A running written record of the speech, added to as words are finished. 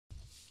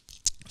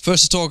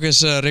First talk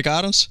is Rik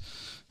Arends.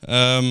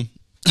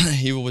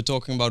 He will be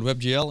talking about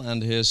WebGL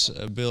and his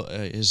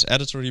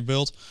editor he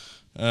built.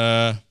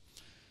 Well,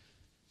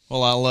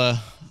 I'll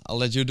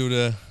let you do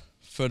the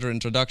further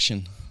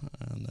introduction.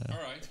 And, all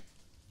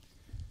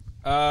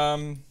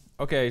right.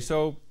 Okay,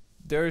 so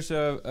there's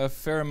a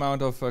fair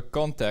amount of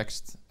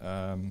context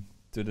to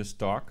this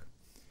talk.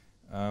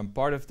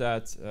 Part of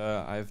that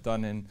I've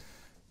done in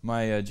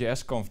my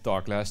JSConf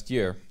talk last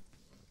year,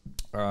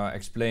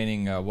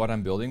 explaining what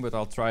I'm building, but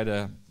I'll try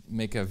to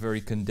make a very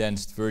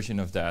condensed version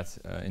of that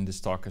in this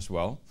talk as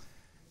well.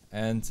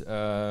 And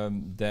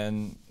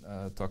then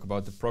talk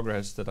about the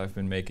progress that I've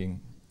been making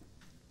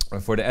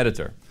for the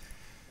editor.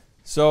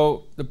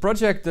 So the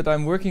project that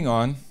I'm working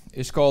on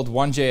is called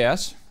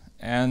GrunnJS,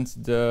 and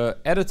the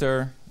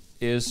editor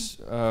is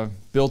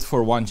built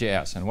for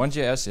GrunnJS. And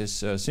GrunnJS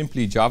is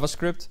simply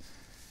JavaScript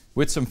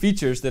with some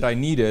features that I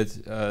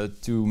needed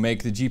to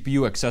make the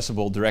GPU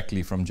accessible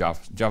directly from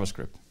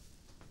JavaScript.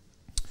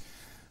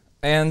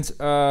 And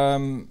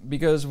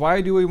because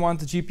why do we want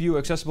the GPU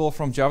accessible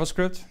from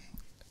JavaScript?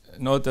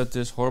 Note that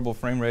this horrible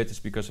frame rate is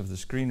because of the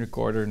screen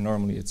recorder.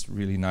 Normally it's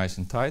really nice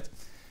and tight.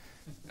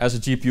 As a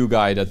GPU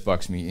guy, that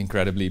bugs me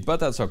incredibly, but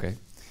that's okay.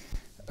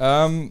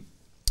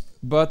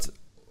 But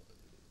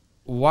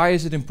why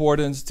is it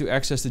important to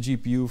access the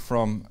GPU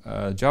from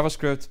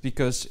JavaScript?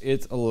 Because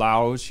it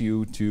allows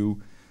you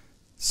to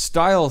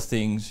style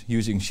things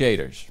using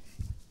shaders.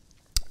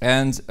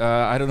 And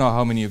I don't know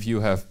how many of you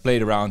have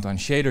played around on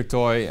Shader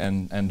Toy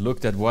and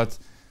looked at what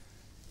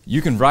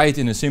you can write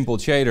in a simple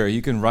shader.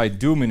 You can write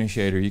Doom in a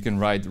shader. You can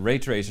write ray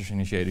tracers in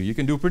a shader. You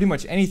can do pretty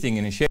much anything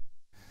in a shader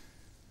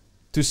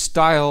to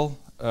style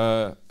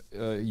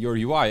your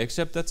UI,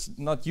 except that's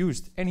not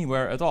used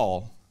anywhere at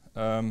all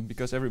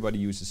because everybody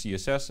uses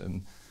CSS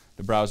and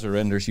the browser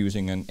renders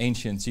using an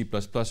ancient C++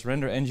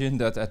 render engine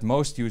that at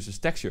most uses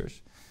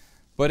textures.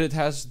 But it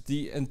has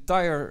the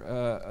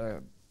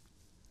entire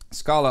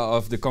scala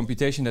of the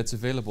computation that's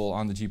available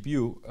on the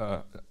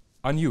GPU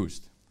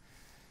unused.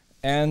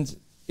 And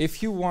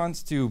if you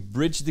want to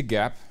bridge the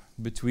gap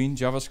between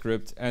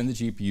JavaScript and the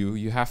GPU,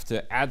 you have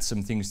to add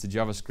some things to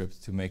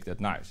JavaScript to make that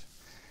nice.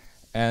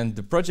 And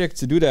the project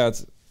to do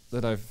that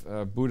I've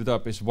booted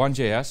up is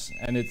GrunnJS,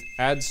 and it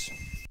adds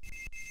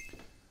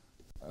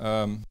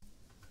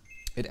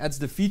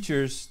the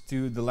features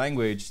to the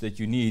language that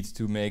you need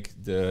to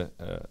make the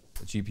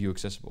GPU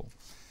accessible.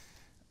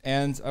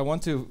 And I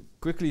want to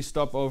quickly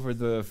stop over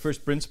the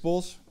first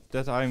principles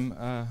that I'm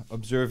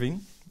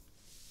observing.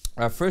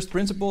 First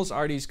principles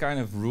are these kind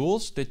of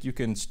rules that you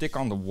can stick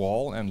on the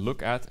wall and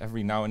look at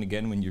every now and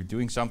again when you're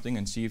doing something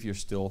and see if you're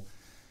still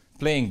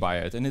playing by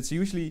it. And it's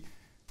usually,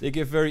 they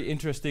give very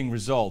interesting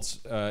results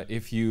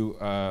if you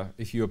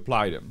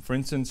apply them. For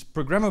instance,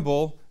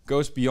 programmable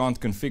goes beyond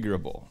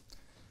configurable.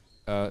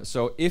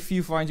 So if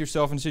you find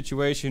yourself in a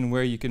situation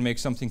where you can make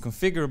something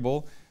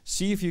configurable,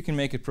 see if you can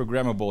make it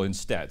programmable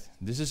instead.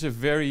 This is a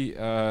very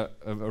a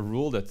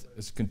rule that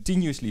is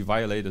continuously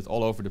violated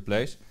all over the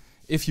place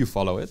if you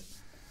follow it.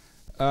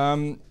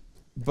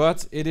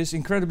 But it is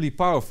incredibly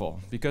powerful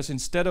because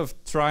instead of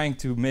trying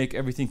to make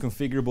everything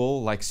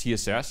configurable like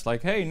CSS,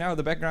 like, hey, now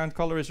the background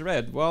color is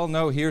red. Well,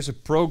 no, here's a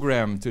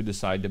program to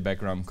decide the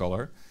background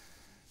color.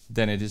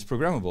 Then it is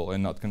programmable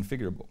and not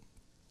configurable.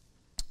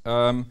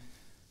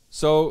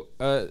 So,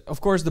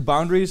 of course, the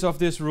boundaries of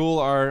this rule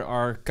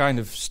are kind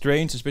of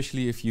strange,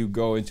 especially if you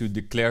go into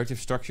declarative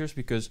structures,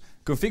 because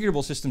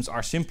configurable systems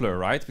are simpler,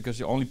 right? Because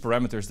the only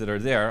parameters that are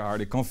there are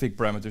the config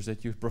parameters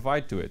that you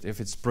provide to it. If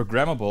it's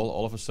programmable,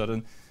 all of a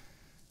sudden,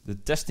 the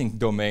testing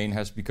domain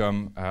has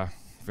become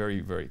very,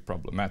 very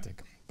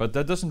problematic. But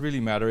that doesn't really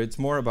matter. It's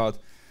more about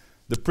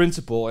the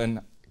principle and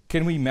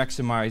can we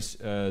maximize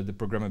the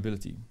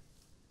programmability.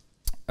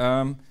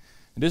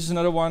 This is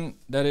another one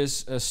that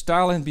is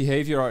style and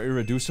behavior are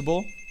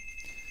irreducible,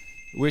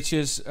 which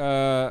is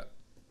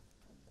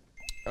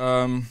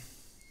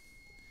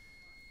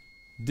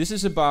this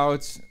is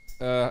about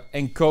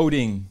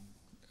encoding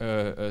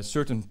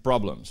certain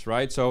problems,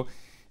 right? So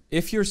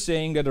if you're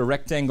saying that a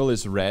rectangle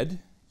is red,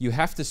 you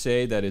have to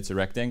say that it's a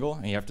rectangle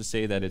and you have to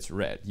say that it's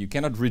red. You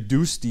cannot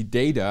reduce the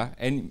data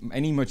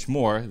any much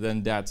more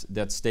than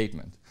that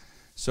statement.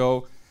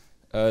 So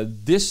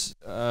this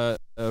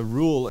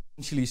rule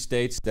essentially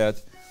states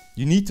that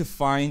you need to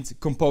find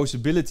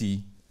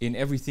composability in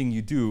everything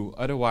you do,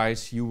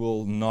 otherwise you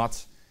will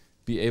not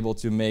be able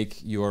to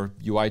make your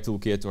UI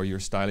toolkit or your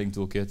styling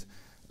toolkit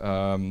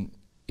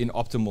in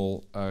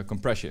optimal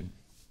compression.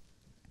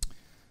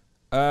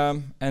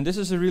 And this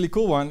is a really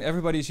cool one.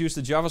 Everybody's used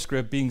to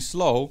JavaScript being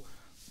slow.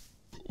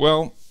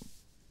 Well,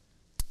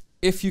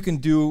 if you can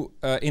do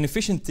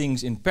inefficient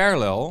things in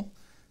parallel,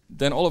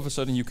 then all of a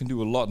sudden you can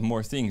do a lot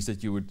more things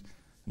that you would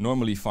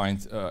normally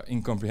find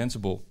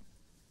incomprehensible.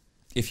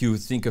 If you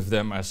think of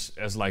them as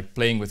like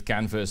playing with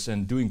canvas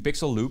and doing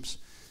pixel loops,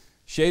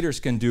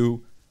 shaders can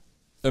do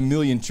a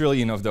million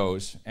trillion of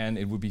those and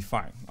it would be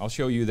fine. I'll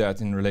show you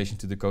that in relation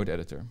to the code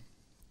editor.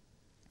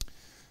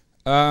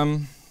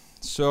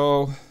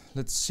 So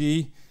let's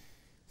see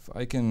if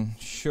I can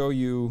show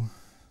you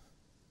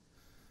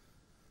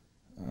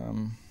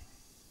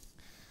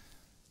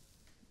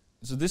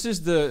So this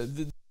is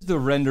the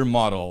render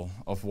model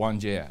of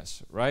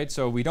OneJS, right?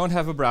 So we don't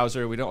have a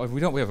browser. We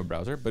have a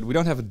browser, but we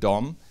don't have a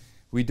DOM.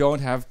 We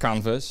don't have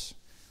canvas.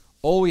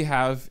 All we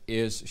have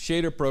is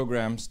shader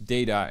programs,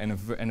 data, and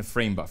a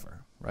frame buffer,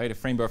 right? A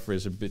frame buffer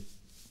is a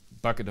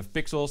bucket of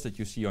pixels that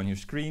you see on your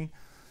screen,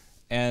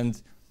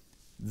 and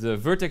the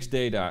vertex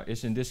data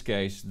is in this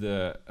case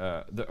the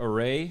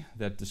array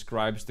that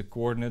describes the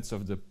coordinates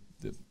of the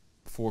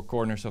four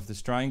corners of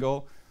this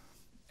triangle,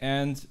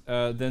 and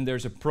then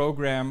there's a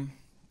program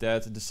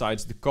that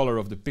decides the color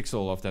of the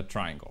pixel of that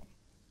triangle.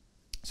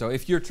 So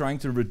if you're trying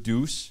to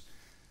reduce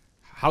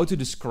how to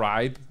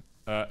describe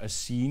a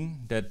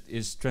scene that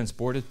is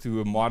transported to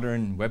a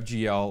modern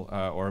WebGL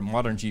or a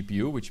modern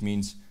GPU, which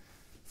means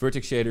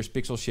vertex shaders,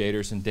 pixel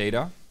shaders, and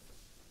data,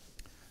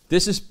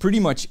 this is pretty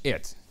much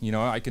it. You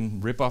know, I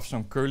can rip off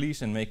some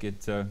curlies and make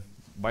it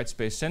byte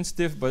space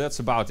sensitive, but that's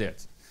about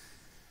it.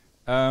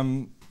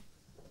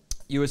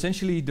 You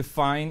essentially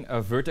define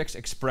a vertex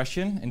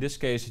expression. In this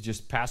case, it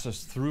just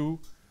passes through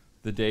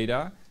the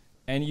data,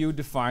 and you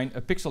define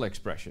a pixel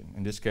expression.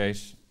 In this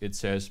case, it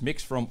says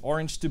mix from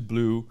orange to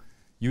blue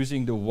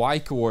using the y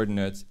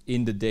coordinate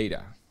in the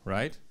data,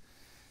 right?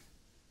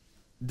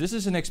 This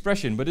is an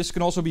expression, but this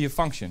can also be a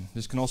function.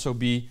 This can also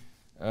be,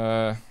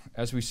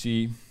 as we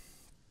see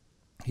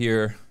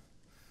here,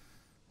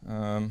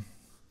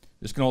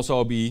 this can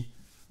also be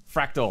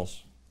fractals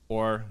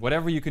or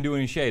whatever you can do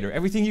in a shader.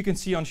 Everything you can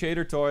see on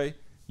Shader Toy,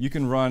 you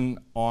can run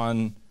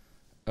on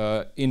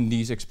in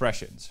these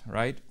expressions,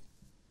 right?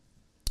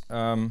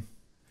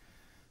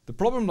 The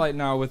problem right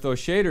now with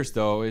those shaders,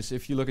 though, is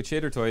if you look at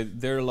Shader Toy,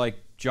 they're like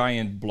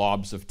giant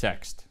blobs of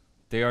text.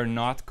 They are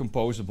not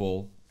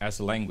composable as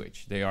a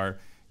language. They are,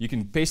 you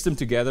can paste them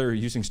together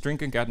using string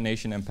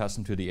concatenation and pass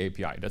them to the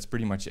API. That's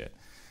pretty much it.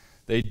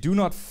 They do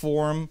not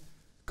form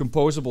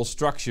composable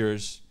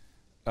structures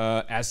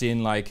as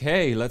in like,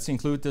 hey, let's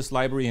include this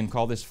library and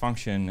call this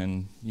function,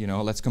 and you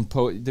know, let's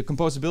compose. The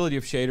composability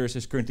of shaders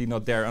is currently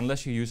not there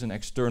unless you use an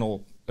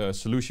external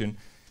solution,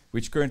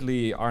 which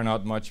currently are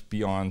not much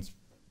beyond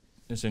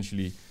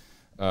essentially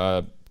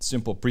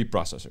simple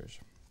preprocessors.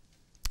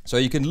 So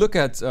you can look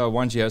at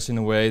OneJS in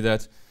a way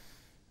that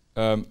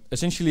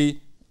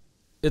essentially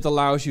it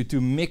allows you to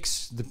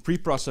mix the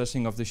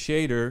preprocessing of the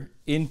shader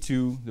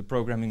into the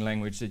programming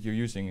language that you're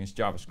using, is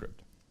JavaScript.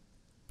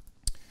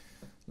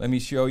 Let me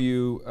show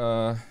you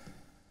a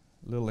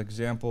little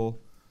example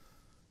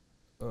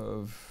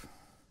of...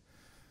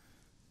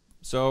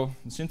 So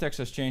the syntax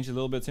has changed a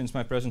little bit since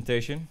my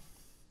presentation.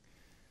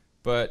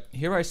 But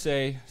here I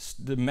say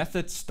the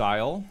method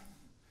style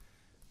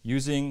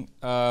using,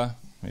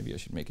 maybe I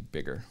should make it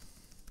bigger.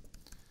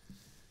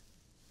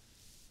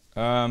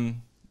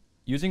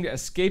 Using the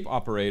escape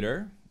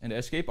operator, and the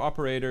escape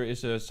operator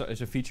is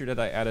a feature that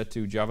I added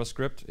to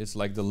JavaScript. It's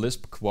like the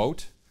Lisp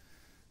quote.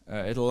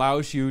 It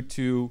allows you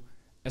to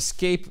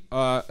escape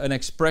an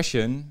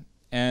expression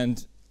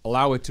and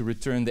allow it to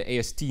return the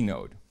AST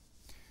node.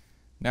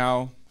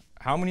 Now,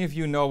 how many of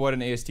you know what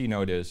an AST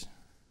node is?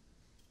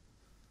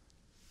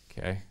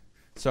 Okay,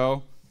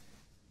 so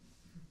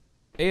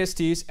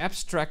ASTs,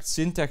 abstract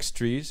syntax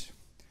trees,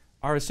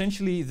 are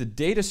essentially the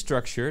data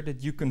structure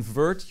that you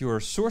convert your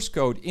source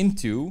code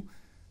into,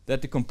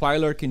 that the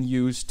compiler can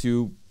use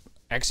to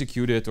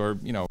execute it, or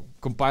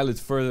compile it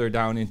further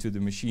down into the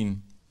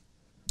machine,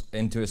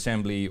 into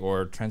assembly,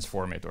 or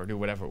transform it, or do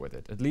whatever with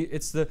it. At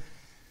least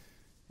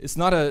it's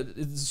not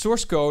the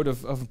source code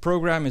of a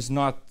program is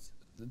not,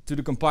 to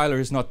the compiler,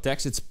 is not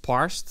text. It's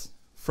parsed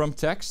from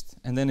text,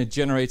 and then it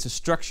generates a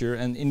structure,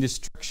 and in this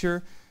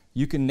structure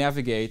you can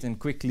navigate and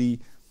quickly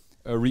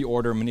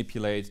reorder,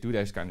 manipulate, do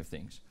those kind of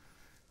things.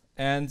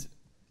 And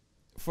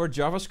for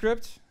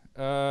JavaScript,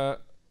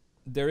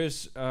 there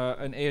is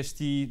an AST,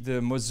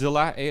 the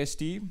Mozilla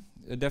AST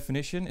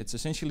definition. It's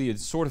essentially a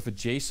sort of a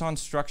JSON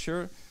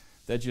structure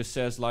that just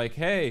says like,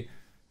 hey,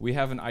 we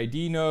have an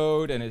ID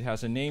node and it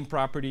has a name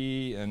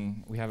property,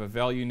 and we have a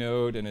value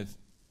node and it's,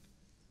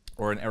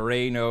 or an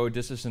array node.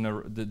 This is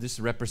this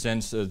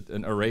represents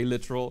an array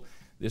literal.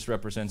 This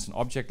represents an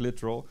object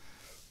literal.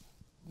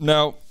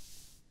 Now,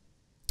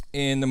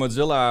 in the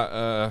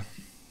Mozilla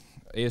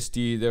AST,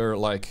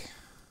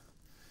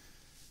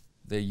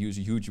 they use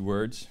huge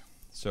words.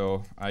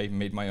 So I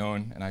made my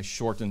own, and I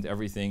shortened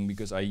everything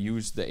because I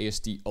use the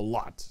AST a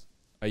lot.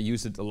 I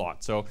use it a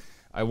lot. So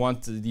I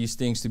want these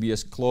things to be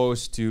as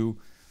close to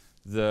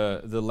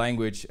the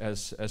language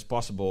as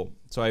possible.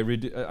 So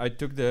I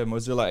took the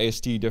Mozilla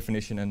AST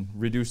definition and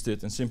reduced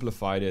it and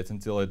simplified it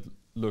until it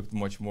looked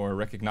much more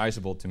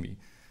recognizable to me.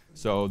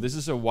 So this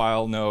is a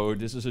while node.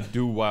 This is a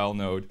do while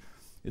node.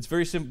 It's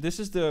very simple. This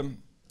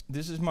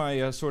is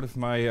my sort of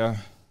my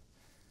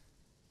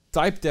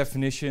type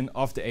definition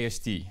of the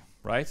AST.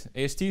 Right?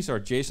 ASTs are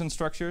JSON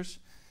structures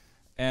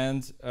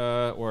and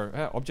or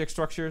object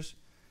structures,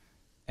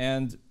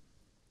 and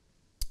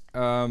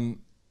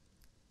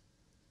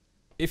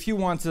if you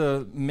want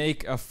to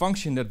make a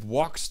function that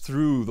walks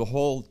through the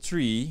whole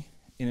tree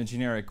in a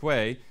generic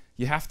way,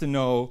 you have to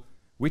know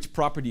which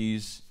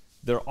properties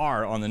there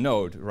are on the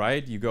node,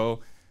 right? You go,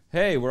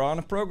 hey, we're on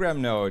a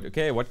program node.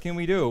 Okay, what can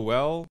we do?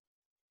 Well,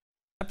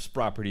 steps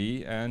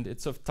property, and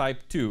it's of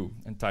type 2,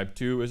 and type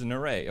 2 is an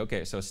array.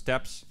 Okay, so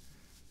steps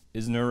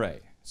is an array.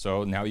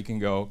 So now you can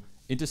go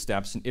into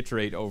steps and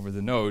iterate over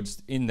the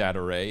nodes in that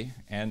array,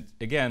 and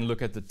again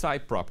look at the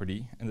type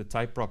property, and the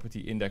type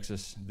property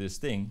indexes this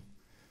thing,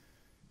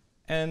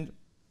 and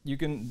you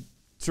can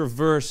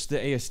traverse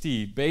the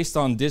AST based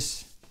on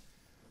this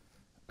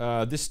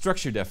this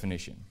structure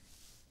definition,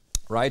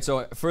 right?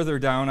 So further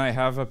down I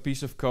have a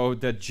piece of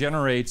code that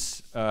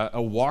generates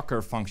a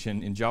walker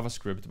function in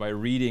JavaScript by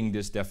reading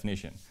this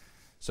definition.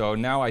 So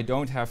now I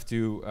don't have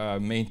to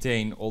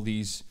maintain all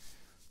these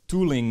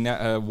tooling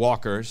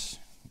walkers.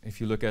 If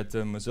you look at the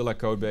Mozilla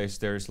codebase,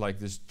 there's like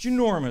this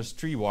ginormous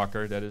tree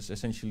walker that is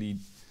essentially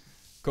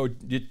code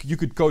you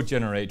could code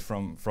generate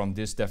from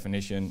this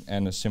definition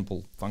and a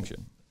simple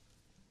function.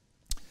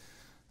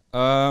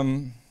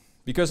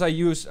 Because I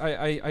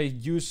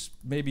use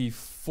maybe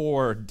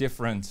 4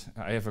 different.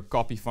 I have a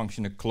copy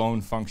function, a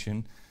clone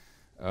function,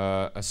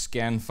 a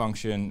scan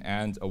function,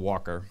 and a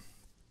walker,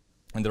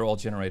 and they're all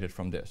generated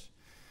from this.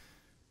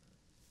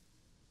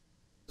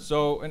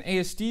 So an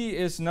AST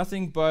is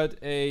nothing but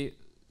a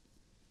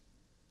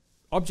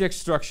object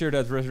structure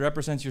that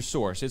represents your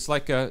source. It's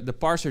like the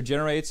parser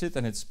generates it,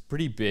 and it's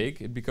pretty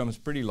big. It becomes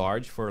pretty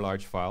large for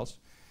large files.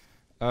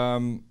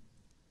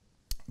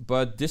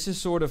 But this is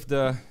sort of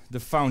the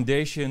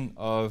foundation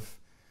of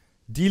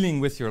dealing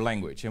with your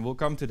language, and we'll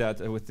come to that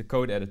with the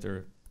code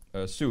editor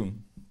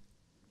soon.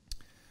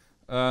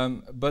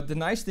 But the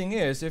nice thing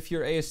is, if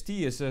your AST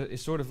is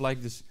sort of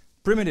like this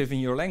primitive in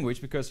your language,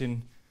 because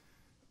in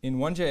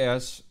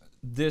GrunnJS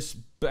this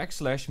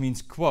backslash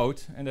means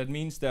quote, and that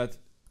means that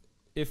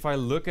if I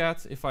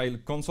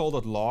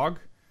console.log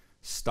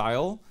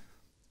style,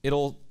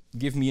 it'll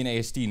give me an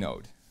AST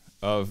node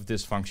of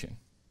this function.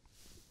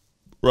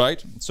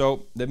 Right?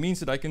 So that means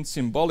that I can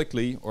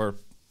symbolically, or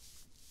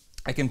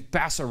I can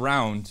pass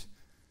around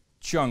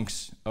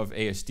chunks of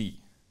AST.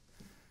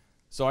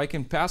 So I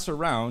can pass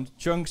around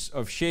chunks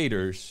of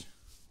shaders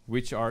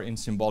which are in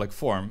symbolic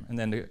form, and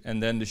then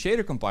the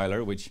shader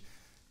compiler, which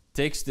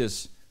takes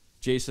this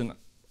JSON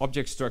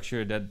object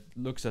structure that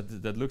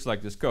looks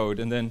like this code,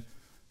 and then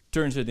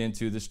turns it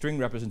into the string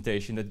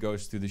representation that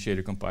goes to the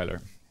shader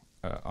compiler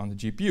on the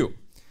GPU.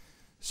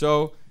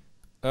 So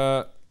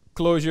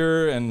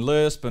Clojure and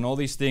Lisp and all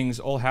these things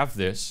all have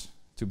this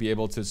to be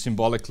able to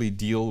symbolically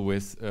deal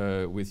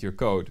with your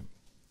code.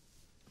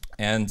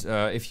 And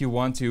if you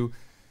want to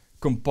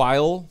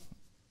compile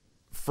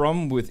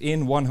from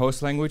within one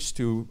host language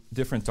to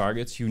different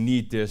targets, you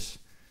need this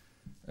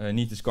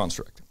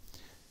construct.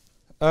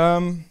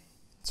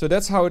 So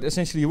that's how it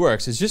essentially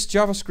works. It's just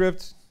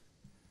JavaScript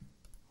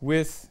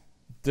with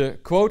the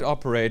quote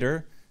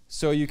operator,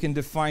 so you can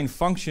define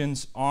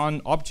functions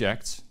on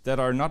objects that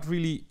are not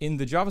really in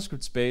the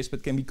JavaScript space,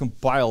 but can be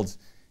compiled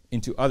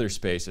into other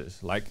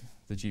spaces, like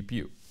the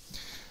GPU.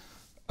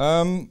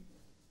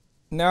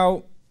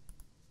 Now,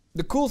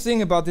 the cool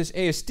thing about this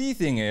AST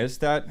thing is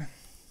that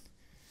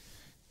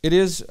it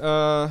is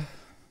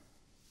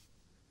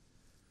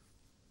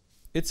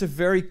it's a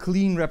very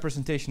clean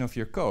representation of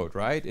your code,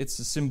 right? It's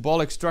a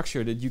symbolic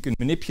structure that you can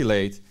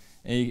manipulate,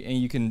 and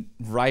you can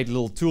write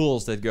little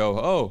tools that go,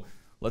 oh,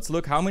 let's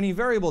look how many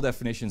variable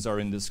definitions are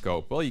in this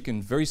scope. Well, you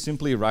can very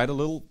simply write a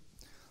little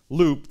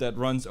loop that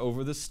runs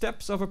over the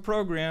steps of a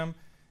program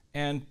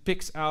and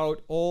picks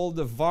out all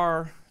the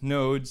var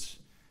nodes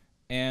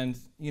and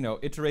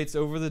iterates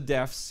over the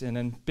defs and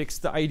then picks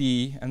the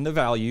ID and the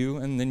value,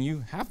 and then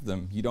you have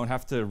them. You don't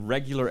have to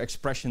regular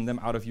expression them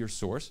out of your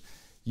source.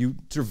 You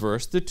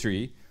traverse the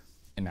tree,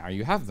 and now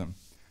you have them.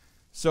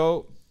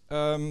 So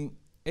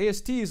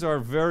ASTs are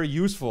very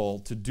useful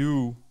to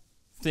do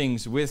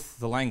things with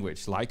the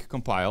language, like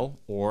compile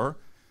or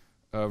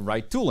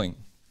write tooling.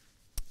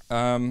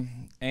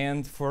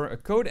 And for a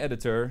code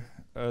editor,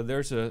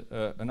 there's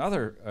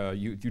another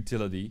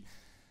utility,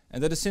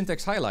 and that is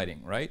syntax highlighting,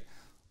 right?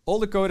 All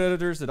the code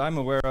editors that I'm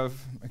aware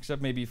of,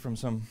 except maybe from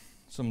some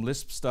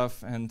Lisp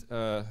stuff and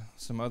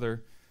some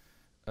other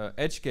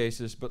edge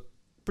cases, but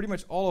pretty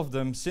much all of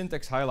them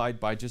syntax highlight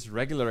by just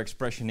regular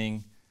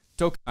expressioning,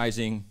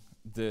 tokenizing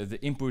the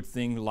input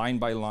thing line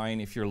by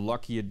line. If you're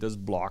lucky, it does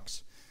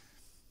blocks.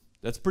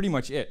 That's pretty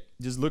much it.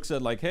 Just looks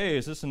at like, hey,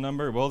 is this a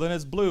number? Well, then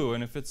it's blue.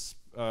 And if it's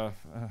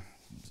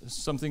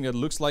something that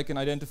looks like an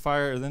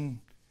identifier,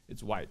 then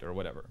it's white or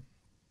whatever.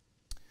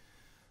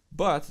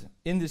 But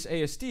in this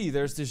AST,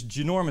 there's this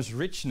ginormous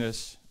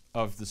richness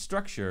of the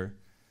structure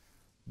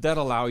that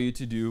allow you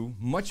to do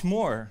much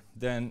more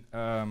than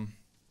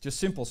just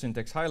simple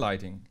syntax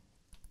highlighting.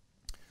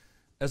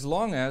 As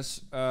long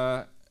as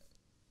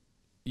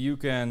you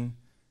can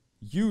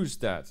use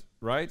that,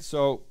 right?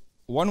 So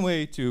one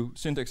way to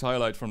syntax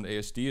highlight from the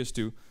AST is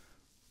to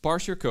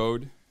parse your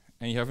code,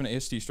 and you have an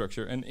AST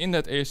structure, and in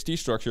that AST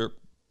structure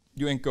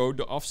you encode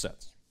the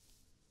offset,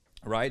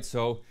 right?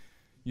 So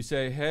you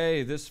say,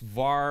 hey, this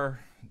var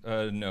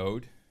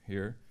node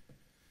here,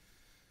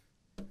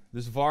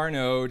 this var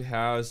node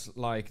has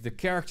like the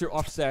character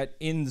offset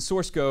in the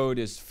source code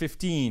is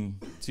 15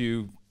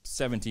 to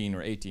 17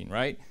 or 18,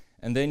 right?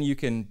 And then you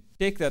can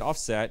take that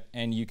offset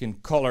and you can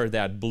color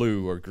that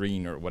blue or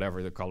green or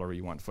whatever the color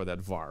you want for that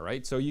var,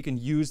 right? So you can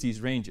use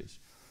these ranges.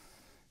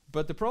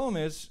 But the problem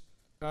is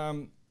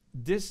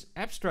this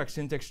abstract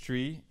syntax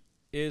tree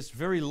is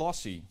very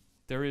lossy.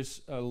 There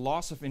is a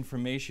loss of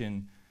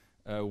information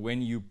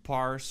when you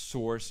parse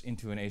source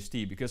into an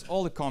AST, because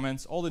all the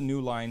comments, all the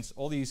new lines,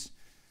 all these,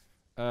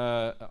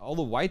 all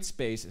the white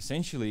space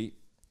essentially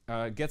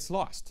gets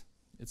lost.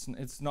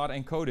 It's not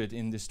encoded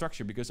in the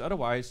structure, because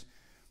otherwise,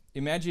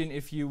 imagine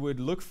if you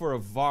would look for a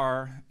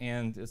var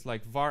and it's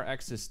like var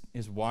x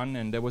is 1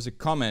 and there was a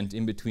comment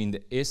in between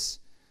the is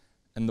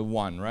and the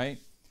 1, right?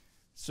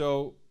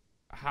 So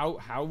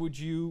how would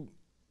you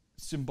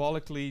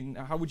symbolically,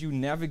 how would you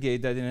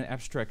navigate that in an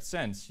abstract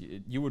sense?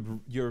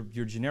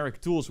 Your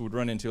generic tools would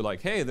run into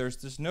like, hey, there's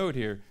this node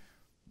here,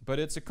 but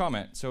it's a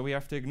comment, so we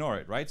have to ignore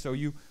it, right? So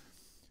you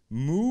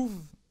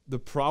move the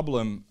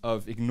problem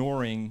of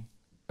ignoring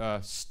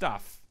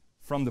stuff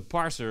from the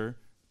parser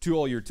to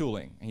all your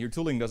tooling, and your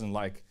tooling doesn't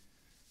like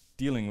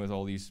dealing with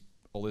all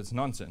this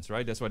nonsense,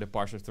 right? That's why the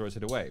parser throws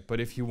it away. But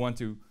if you want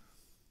to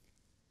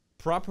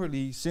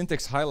properly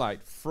syntax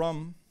highlight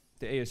from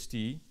the AST,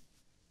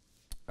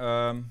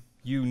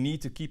 you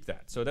need to keep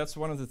that. So that's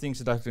one of the things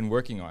that I've been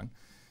working on,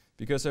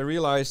 because I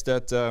realized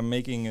that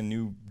making a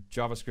new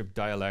JavaScript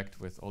dialect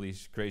with all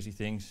these crazy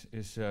things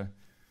is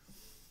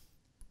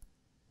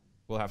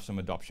will have some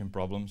adoption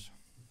problems.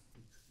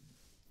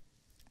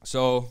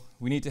 So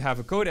we need to have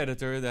a code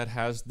editor that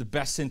has the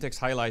best syntax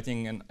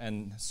highlighting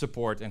and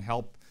support and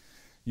help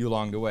you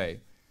along the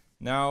way.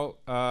 Now,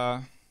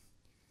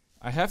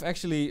 I have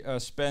actually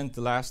spent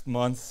the last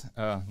month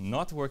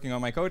not working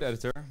on my code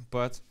editor,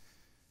 but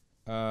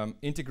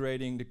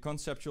integrating the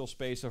conceptual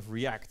space of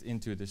React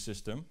into the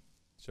system.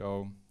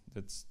 So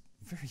that's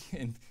very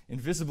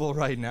invisible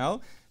right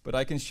now, but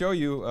I can show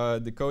you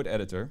the code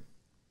editor.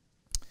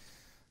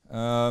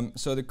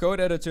 So the code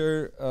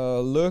editor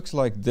looks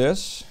like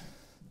this.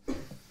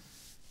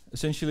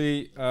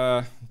 Essentially,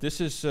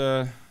 this is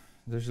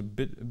there's a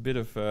bit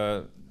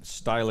of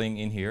styling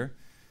in here,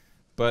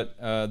 but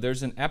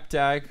there's an app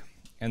tag,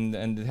 and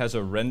it has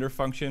a render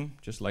function,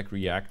 just like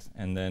React,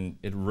 and then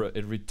it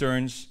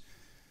returns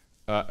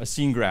a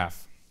scene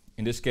graph.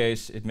 In this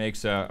case, it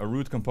makes a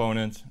root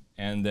component,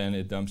 and then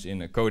it dumps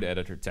in a code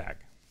editor tag.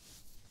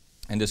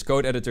 And this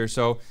code editor,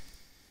 so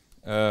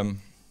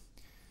I'm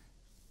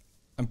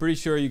pretty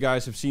sure you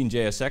guys have seen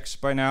JSX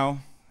by now,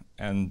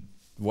 and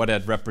what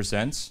that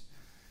represents.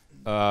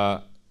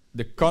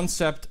 The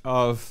concept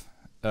of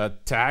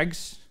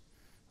tags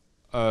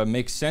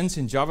makes sense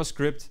in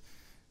JavaScript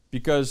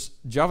because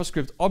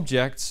JavaScript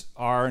objects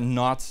are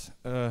not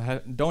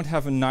don't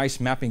have a nice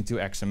mapping to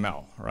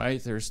XML,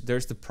 right?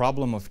 There's the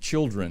problem of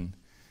children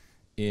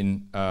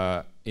in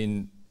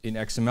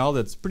XML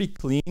that's pretty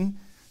clean,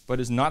 but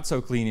is not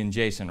so clean in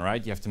JSON,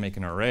 right? You have to make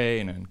an array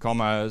and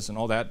commas and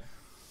all that.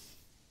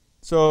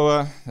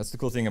 So that's the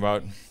cool thing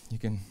about you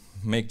can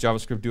make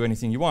JavaScript do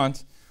anything you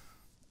want.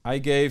 I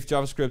gave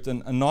JavaScript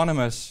an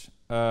anonymous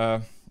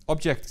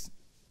object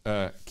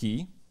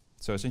key.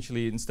 So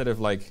essentially, instead of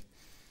like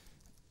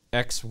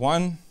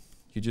x1,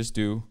 you just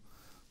do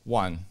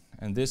 1.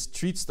 And this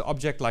treats the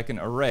object like an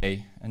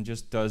array and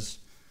just does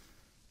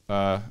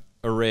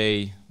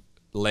array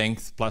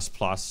length ++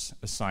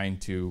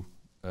 assigned to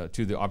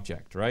the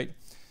object, right?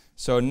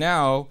 So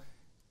now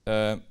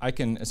I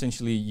can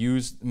essentially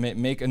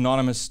make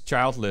anonymous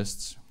child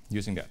lists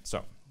using that.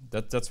 So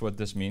that's what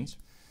this means.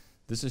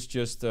 This is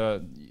just,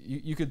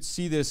 you could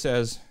see this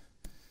as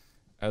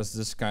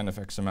this kind of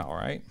XML,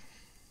 right?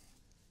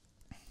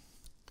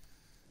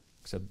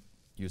 Except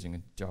using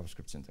a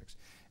JavaScript syntax.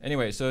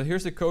 Anyway, so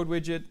here's the code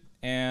widget,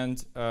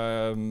 and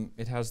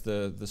it has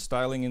the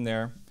styling in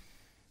there.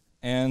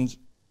 And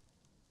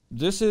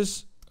this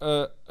is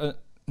a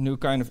new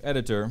kind of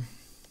editor,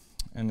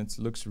 and it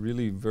looks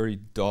really very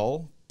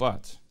dull,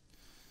 but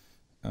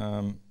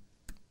as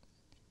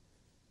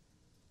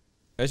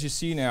you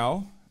see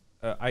now,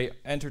 I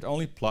entered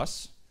only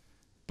plus,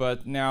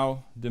 but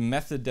now the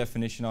method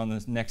definition on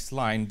the next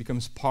line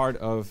becomes part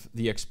of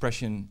the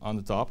expression on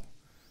the top.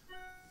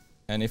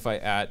 And if I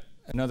add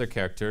another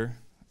character,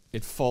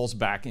 it falls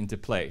back into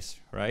place,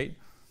 right?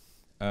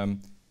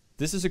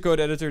 This is a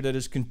code editor that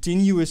is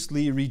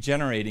continuously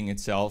regenerating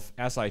itself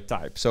as I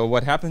type. So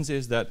what happens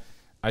is that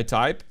I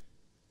type,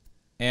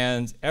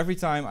 and every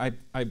time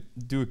I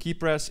do a key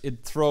press,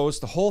 it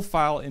throws the whole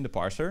file in the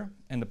parser,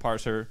 and the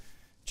parser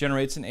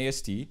generates an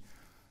AST.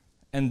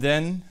 And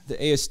then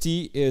the AST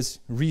is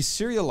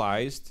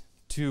reserialized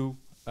to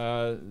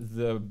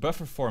the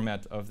buffer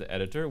format of the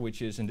editor,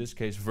 which is in this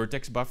case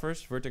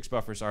vertexbuffers.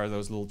 Vertexbuffers are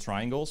those little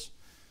triangles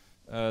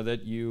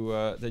that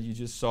you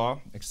just saw,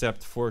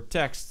 except for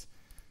text.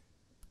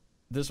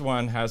 This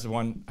one has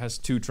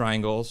 2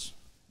 triangles,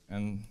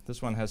 and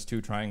this one has 2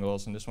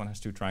 triangles, and this one has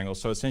 2 triangles.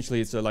 So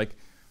essentially, it's like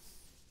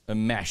a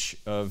mesh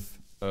of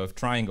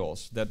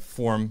triangles that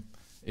form.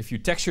 If you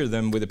texture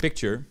them with a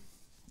picture,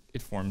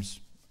 it forms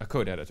a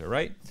code editor,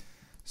 right?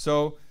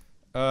 So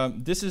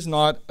this is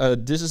not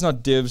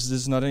divs.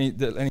 This is not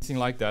anything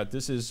like that.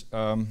 This is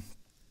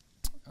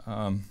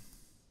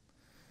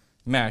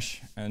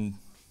mesh, and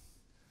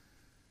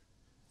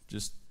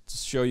just to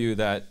show you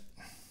that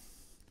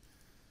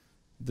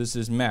this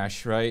is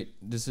mesh, right?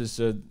 This is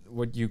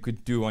what you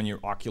could do on your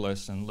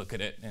Oculus and look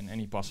at it in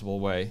any possible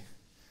way.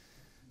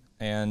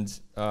 And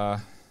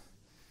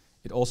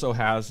it also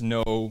has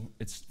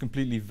it's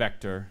completely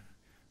vector.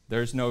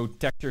 There's no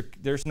texture,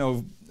 there's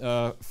no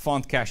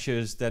font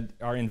caches that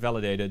are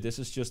invalidated. This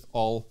is just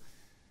all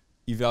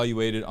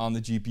evaluated on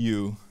the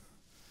GPU.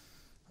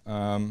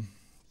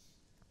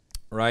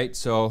 Right,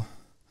 so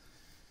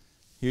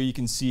here you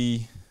can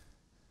see,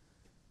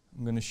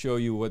 I'm going to show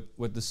you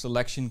what the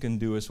selection can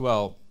do as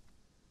well.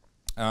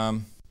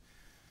 So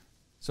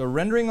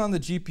rendering on the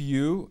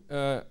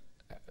GPU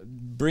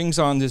brings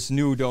on this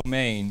new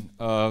domain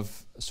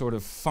of sort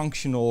of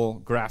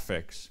functional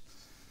graphics.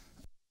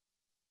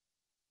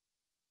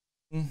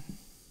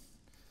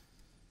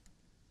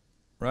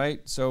 Right,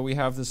 so we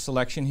have the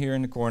selection here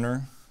in the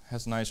corner,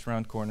 has nice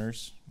round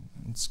corners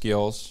and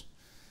scales.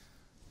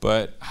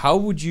 But how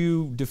would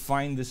you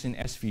define this in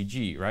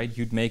SVG, right?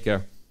 You'd make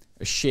a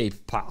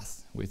shape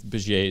path with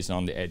Béziers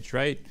on the edge,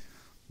 right?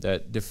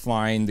 That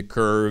define the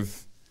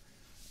curve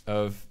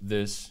of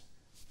this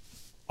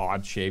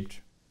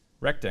odd-shaped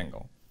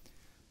rectangle.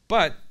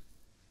 But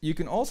you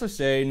can also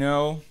say,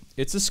 no,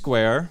 it's a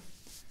square,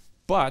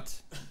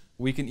 but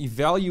we can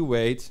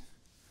evaluate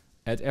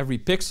at every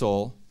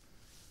pixel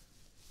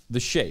the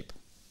shape,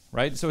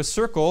 right? So a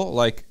circle,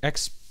 like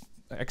x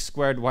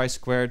squared, y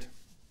squared,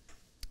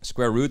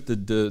 square root, the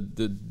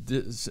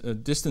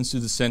distance to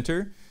the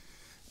center.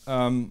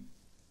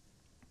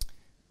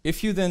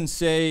 If you then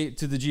say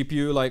to the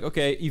GPU, like,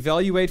 okay,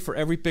 evaluate for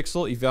every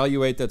pixel,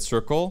 evaluate that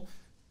circle,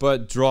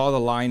 but draw the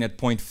line at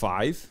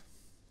 0.5,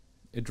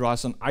 it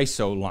draws an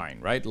ISO line,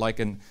 right? Like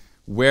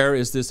where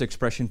is this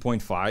expression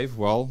 0.5?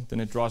 Well, then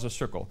it draws a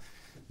circle.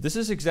 This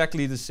is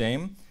exactly the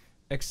same,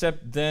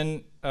 except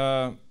then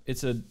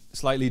it's a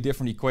slightly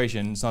different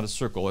equation. It's not a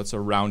circle, it's a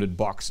rounded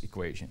box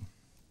equation.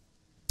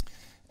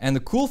 And the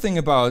cool thing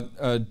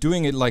about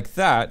doing it like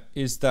that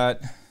is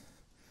that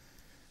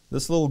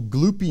this little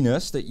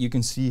gloopiness that you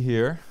can see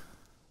here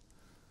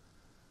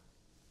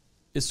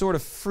is sort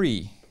of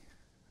free.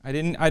 I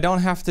don't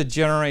have to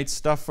generate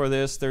stuff for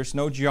this. There's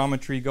no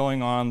geometry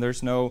going on.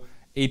 There's no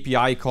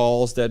API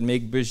calls that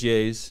make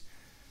Béziers.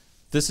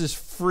 This is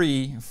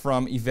free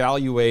from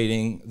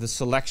evaluating the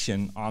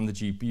selection on the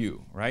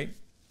GPU, right?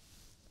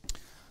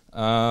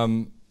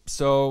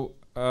 So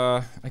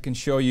I can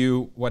show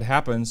you what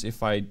happens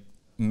if I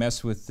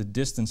mess with the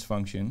distance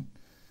function.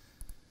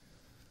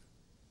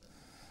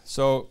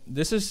 So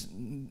this is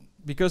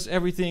because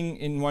everything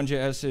in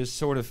GrunnJS is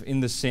sort of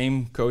in the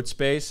same code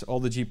space. All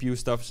the GPU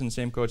stuff is in the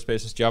same code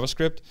space as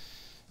JavaScript.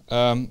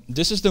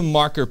 This is the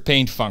marker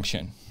paint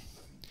function.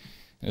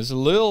 It's a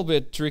little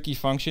bit tricky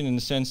function in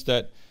the sense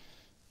that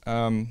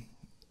the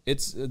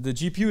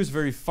GPU is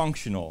very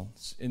functional.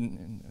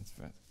 It's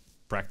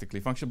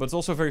practically functional, but it's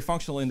also very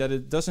functional in that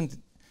it doesn't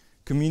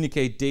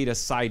communicate data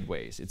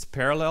sideways. It's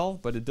parallel,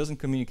 but it doesn't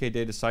communicate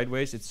data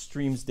sideways. It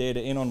streams data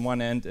in on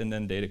one end, and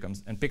then data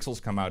comes and pixels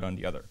come out on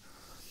the other.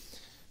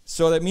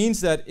 So that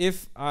means that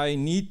if I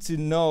need to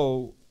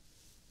know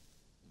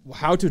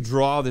how to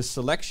draw this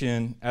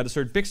selection at a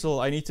certain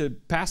pixel, I need to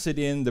pass it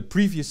in the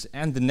previous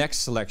and the next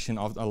selection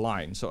of a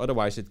line. So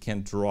otherwise it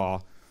can't draw.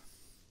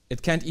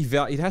 It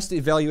has to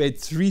evaluate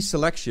 3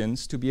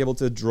 selections to be able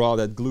to draw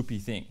that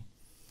gloopy thing,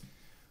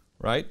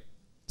 right?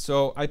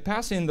 So I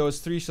pass in those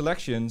 3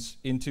 selections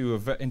into a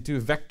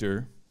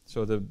vector.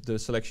 So the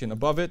selection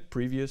above it,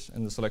 previous,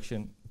 and the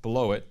selection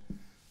below it.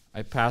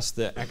 I pass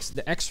the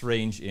x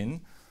range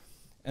in,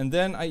 and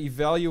then I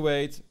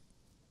evaluate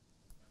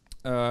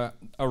a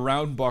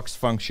round box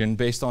function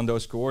based on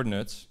those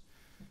coordinates.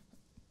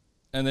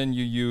 And then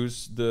you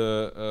use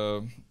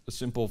a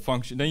simple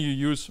function. Then you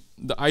use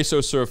the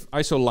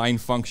ISO line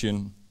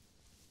function,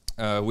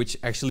 which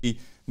actually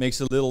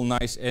makes a little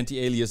nice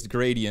anti-aliased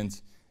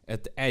gradient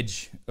at the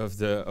edge of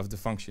the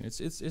function.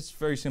 It's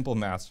very simple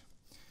math.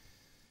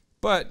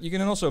 But you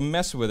can also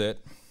mess with it.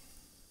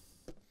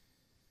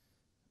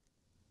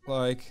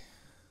 Like,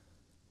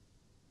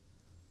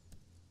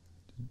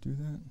 do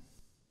that.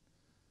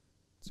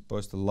 It's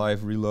supposed to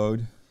live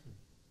reload.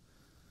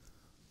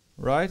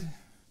 Right?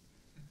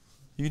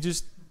 You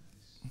just,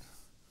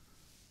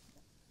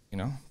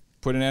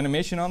 put an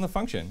animation on the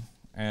function.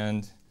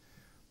 And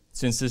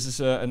since this is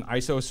an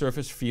ISO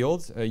surface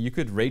field, you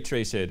could ray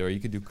trace it, or you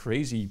could do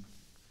crazy.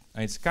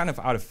 It's kind of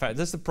out of fashion.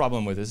 That's the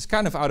problem with it. It's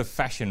kind of out of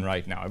fashion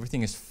right now.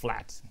 Everything is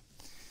flat.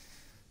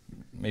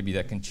 Maybe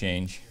that can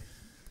change.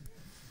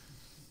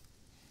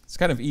 It's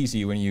kind of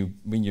easy when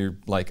you're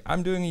like,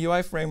 I'm doing a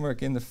UI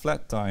framework in the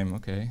flat time.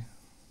 Okay.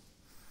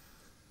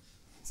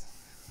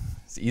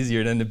 It's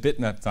easier than the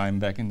bitmap time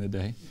back in the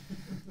day.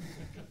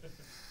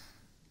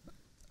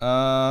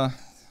 Hold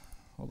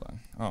on.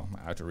 Oh,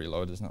 my auto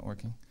reload is not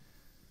working.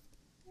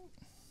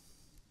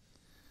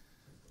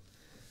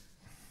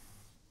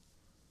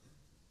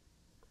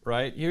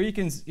 right? Here you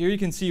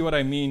can see what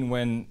I mean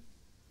when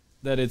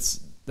that it's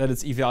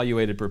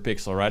evaluated per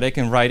pixel, right? I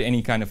can write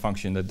any kind of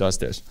function that does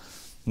this.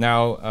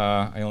 Now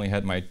I only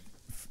had my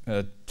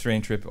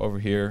train trip over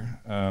here,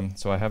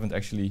 so I haven't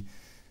actually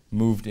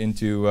moved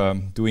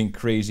into doing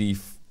crazy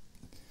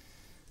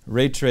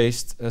ray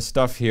traced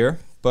stuff here,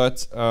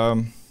 but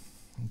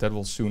that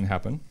will soon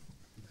happen.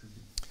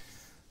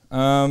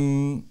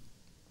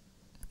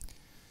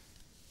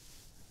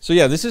 So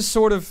yeah, this is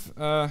sort of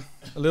a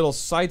little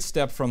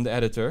sidestep from the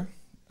editor,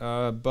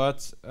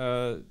 but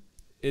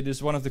it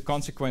is one of the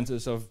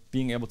consequences of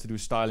being able to do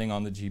styling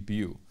on the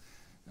GPU.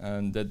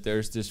 And that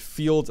there's this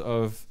field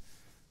of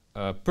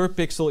per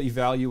pixel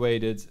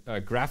evaluated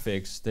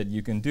graphics that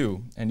you can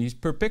do. And these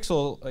per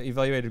pixel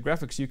evaluated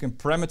graphics you can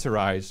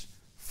parameterize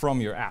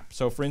from your app.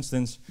 So for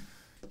instance,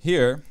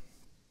 here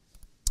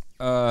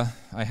I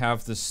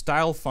have the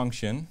style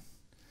function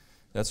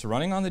that's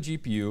running on the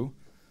GPU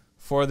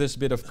for this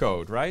bit of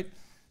code, right?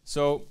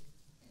 So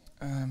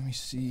let me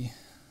see.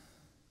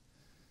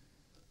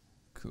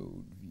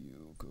 Code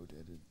view, code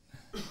edit.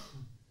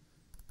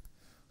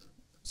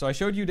 So I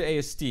showed you the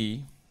AST.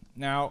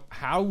 Now,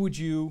 how would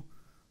you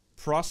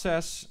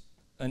process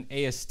an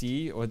AST,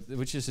 or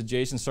which is a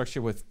JSON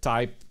structure with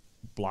type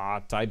blah,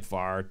 type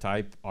var,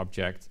 type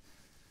object?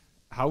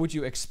 How would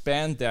you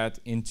expand that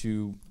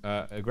into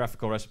a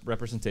graphical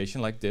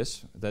representation like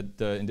this, that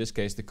in this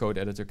case the code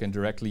editor can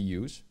directly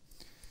use?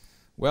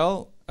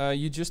 Well,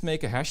 you just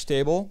make a hash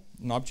table,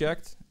 an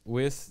object,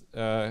 with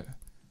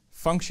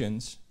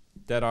functions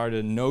that are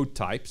the node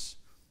types,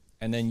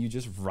 and then you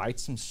just write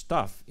some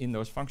stuff in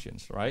those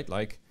functions, right?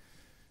 Like,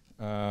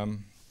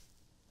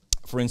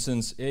 for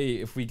instance,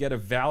 if we get a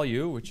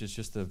value, which is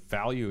just a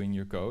value in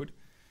your code,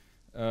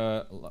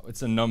 it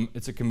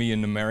can be a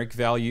numeric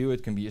value,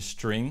 it can be a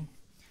string,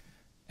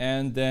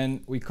 and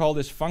then we call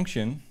this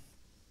function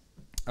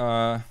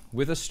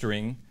with a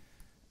string,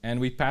 and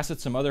we pass it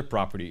some other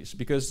properties,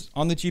 because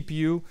on the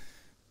GPU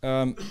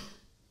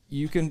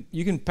you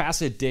can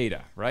pass it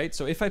data, right?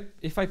 So if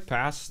I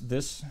pass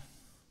this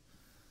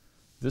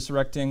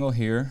rectangle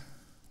here,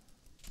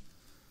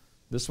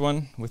 this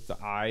one with the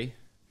eye,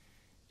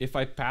 if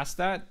I pass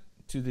that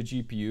to the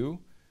GPU,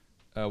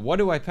 what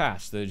do I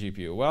pass to the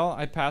GPU? Well,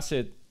 I pass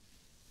it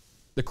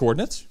the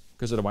coordinates,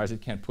 because otherwise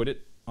it can't put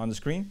it on the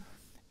screen,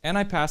 and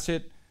I pass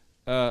it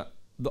the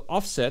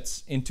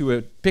offsets into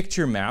a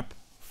picture map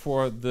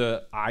for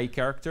the I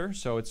character.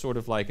 So it's sort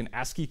of like an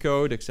ASCII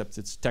code, except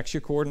it's texture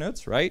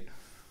coordinates, right?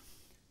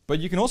 But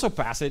you can also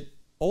pass it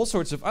all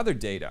sorts of other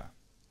data,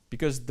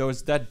 because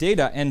that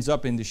data ends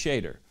up in the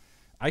shader.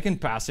 I can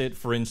pass it,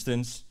 for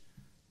instance,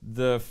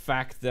 the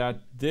fact that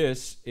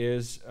this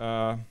is,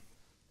 I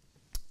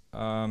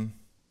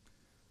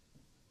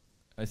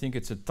think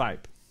it's a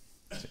type.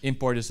 So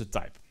import is a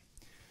type.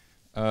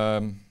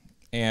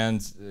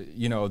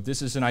 You know,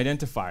 this is an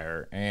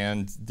identifier,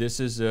 and this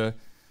is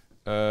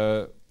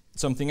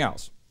something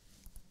else.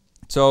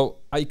 So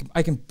I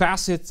can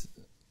pass it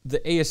the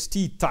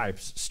AST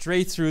types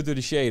straight through to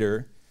the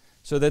shader,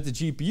 so that the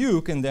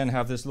GPU can then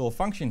have this little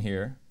function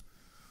here.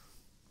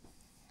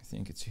 I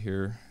think it's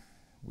here,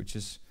 which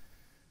is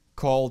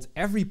called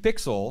every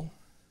pixel,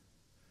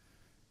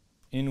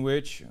 in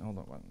which, hold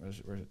on, where's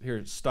it? Here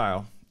it's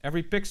style.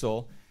 Every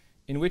pixel,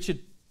 in which it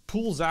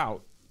pulls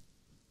out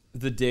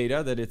the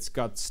data that it's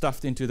got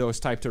stuffed into those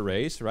typed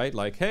arrays, right?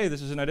 Like, hey,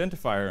 this is an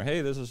identifier.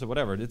 Hey, this is a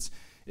whatever.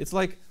 It's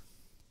like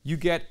you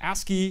get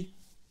ASCII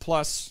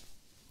plus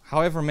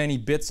however many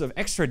bits of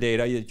extra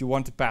data that you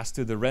want to pass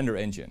to the render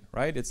engine,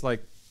 right? It's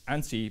like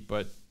ANSI,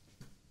 but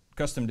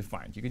custom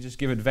defined. You can just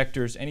give it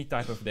vectors, any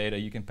type of data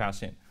you can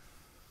pass in. In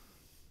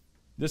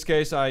this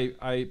case,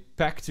 I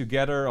pack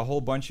together a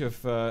whole bunch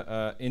of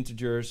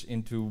integers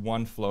into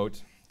one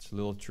float. It's a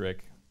little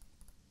trick.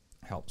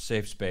 Helps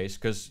save space,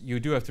 because you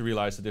do have to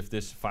realize that if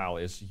this file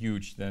is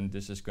huge, then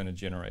this is going to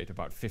generate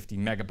about 50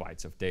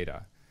 megabytes of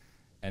data.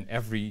 And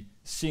every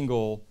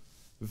single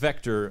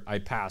vector I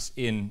pass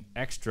in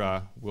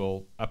extra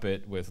will up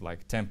it with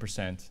like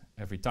 10%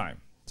 every time.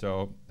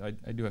 So I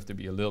do have to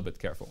be a little bit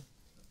careful.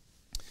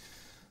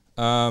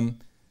 And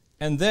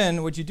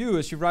then what you do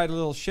is you write a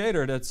little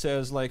shader that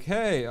says like,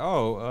 hey,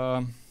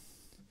 well,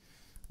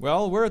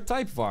 we're a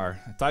type var.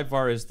 A type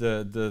var is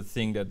the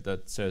thing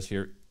that says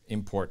here,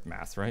 import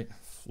math, right?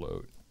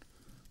 Float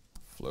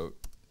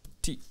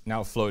t.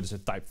 Now float is a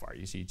type var.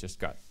 You see, just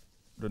got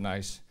the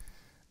nice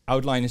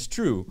outline is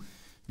true,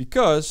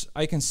 because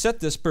I can set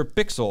this per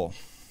pixel.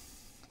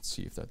 Let's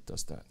see if that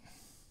does that.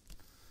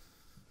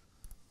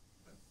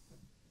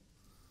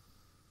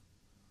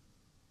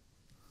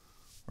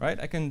 Right?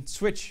 I can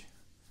switch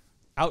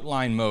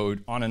outline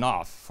mode on and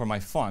off for my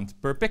font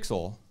per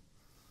pixel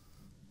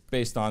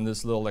based on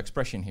this little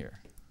expression here,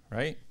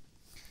 right?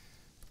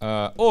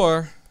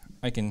 Or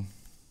I can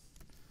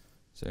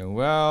say,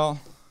 well,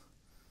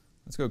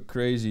 let's go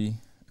crazy.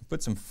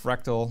 Put some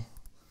fractal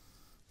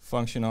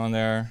function on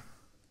there.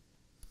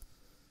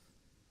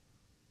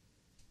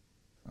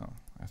 Oh,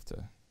 I have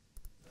to.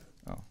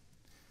 Oh,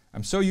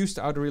 I'm so used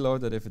to auto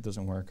reload that if it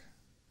doesn't work,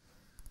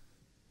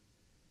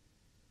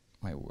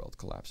 my world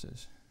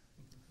collapses.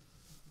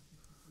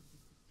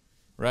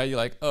 Right? You're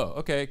like, oh,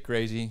 okay,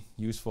 crazy,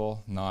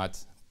 useful,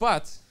 not.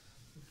 But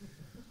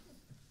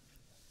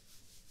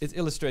it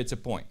illustrates a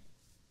point.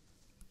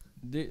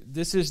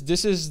 This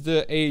is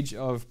the age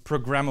of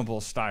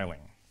programmable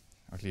styling.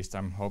 Or at least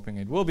I'm hoping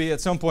it will be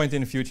at some point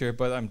in the future,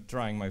 but I'm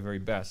trying my very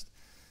best.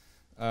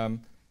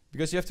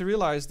 Because you have to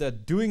realize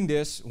that doing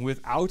this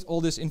without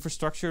all this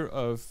infrastructure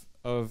of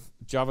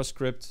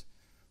JavaScript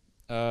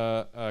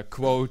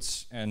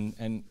quotes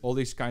and all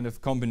these kind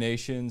of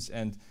combinations,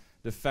 and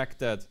the fact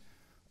that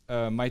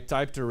my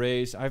typed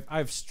arrays, I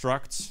have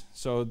structs,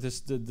 so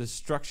the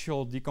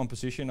structural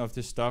decomposition of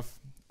this stuff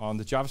on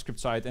the JavaScript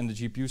side and the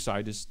GPU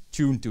side is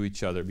tuned to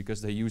each other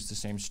because they use the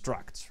same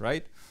structs,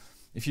 right?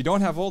 If you don't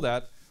have all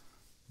that,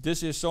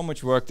 this is so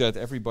much work that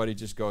everybody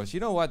just goes, you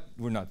know what,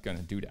 we're not going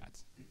to do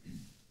that.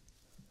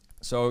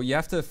 So you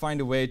have to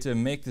find a way to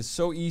make this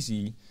so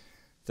easy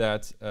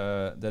that,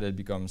 that it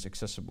becomes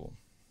accessible.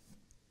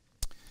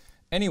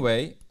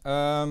 Anyway,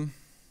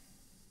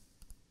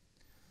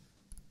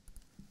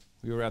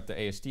 we were at the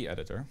AST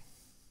editor.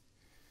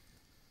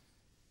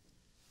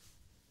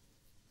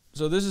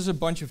 So this is a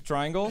bunch of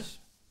triangles,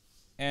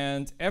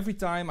 and every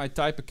time I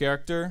type a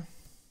character,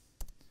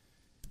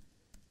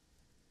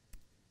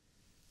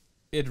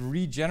 it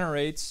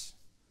regenerates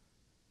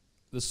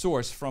the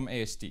source from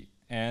AST.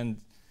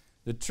 And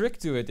the trick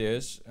to it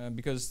is,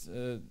 because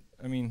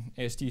I mean,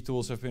 AST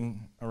tools have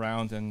been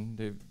around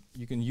and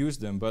you can use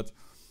them, but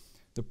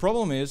the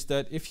problem is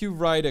that if you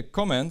write a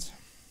comment,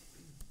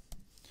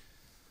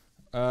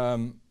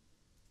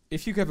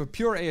 if you have a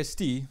pure AST,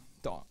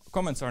 the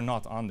comments are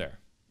not on there.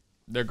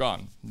 They're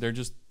gone. They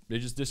just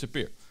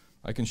disappear.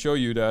 I can show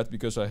you that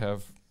because I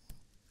have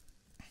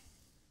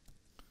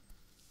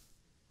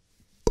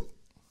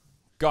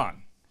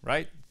gone,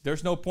 right?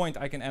 There's no point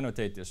I can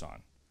annotate this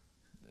on.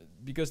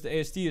 Because the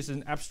AST is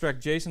an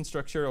abstract JSON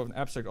structure or an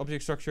abstract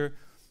object structure,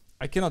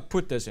 I cannot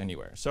put this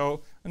anywhere.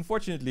 So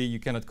unfortunately, you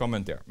cannot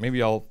comment there.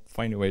 Maybe I'll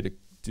find a way to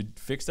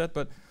fix that,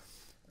 but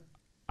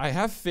I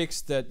have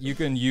fixed that you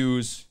can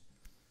use,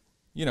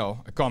 you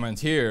know, a comment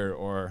here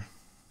or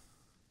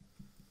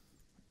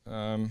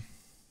oh,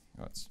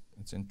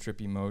 it's in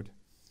trippy mode.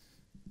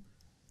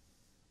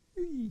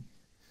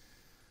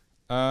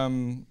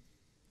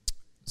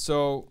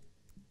 So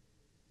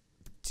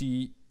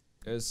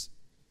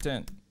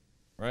TS10,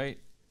 right?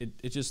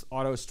 It just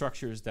auto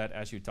structures that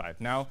as you type.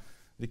 Now,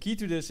 the key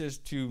to this is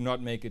to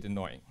not make it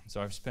annoying.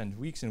 So I've spent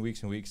weeks and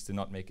weeks and weeks to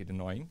not make it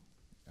annoying,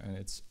 and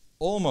it's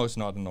almost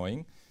not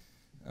annoying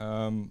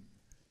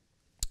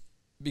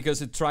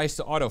because it tries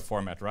to auto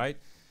format, right?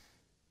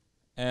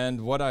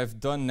 And what I've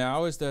done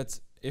now is that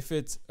if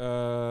it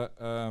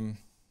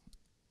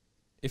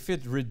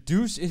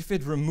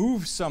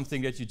removes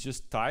something that you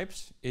just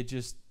typed, it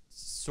just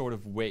sort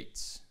of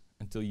waits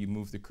until you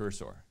move the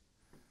cursor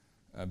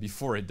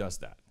before it does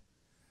that.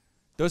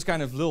 Those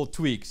kind of little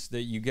tweaks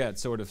that you get,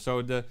 sort of.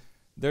 So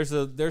there's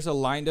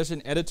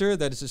an editor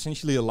that is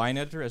essentially a line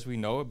editor, as we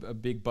know, a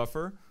big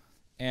buffer,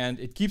 and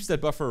it keeps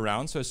that buffer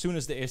around. So as soon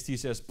as the AST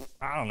says,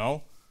 I don't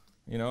know,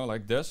 you know,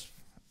 like this,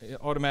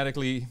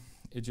 automatically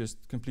it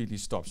just completely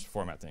stops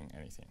formatting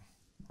anything,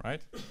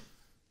 right?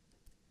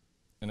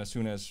 And as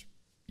soon as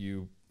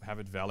you have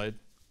it valid,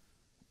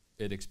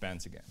 it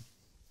expands again.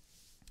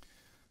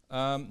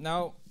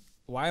 Now,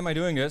 why am I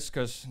doing this?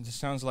 Because this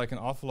sounds like an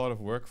awful lot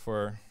of work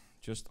for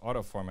just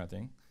auto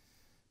formatting.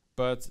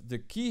 But the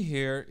key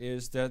here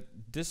is that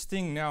this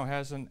thing now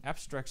has an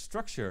abstract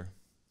structure.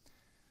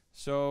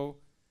 So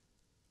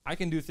I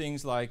can do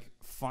things like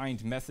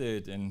find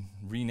method and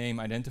rename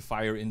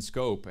identifier in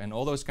scope, and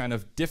all those kind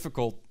of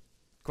difficult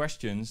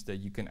questions that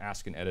you can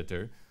ask an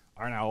editor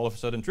are now all of a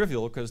sudden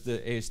trivial because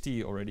the AST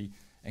already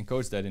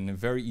encodes that in a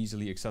very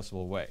easily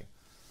accessible way.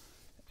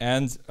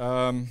 And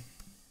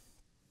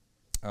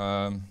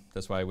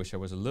that's why I wish I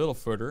was a little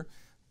further.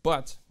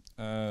 But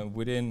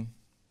within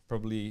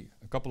probably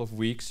a couple of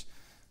weeks,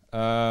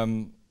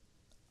 I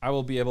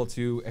will be able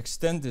to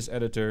extend this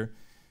editor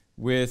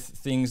with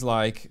things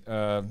like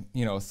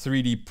you know,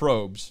 3D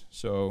probes.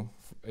 So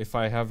if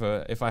I have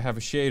a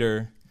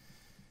shader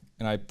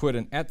and I put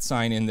an @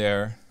 sign in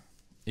there,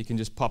 it can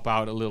just pop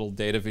out a little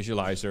data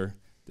visualizer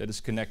that is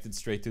connected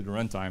straight to the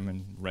runtime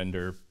and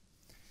render,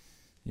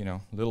 you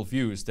know, little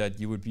views that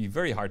you would be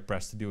very hard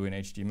pressed to do in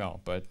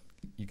HTML, but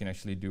you can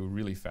actually do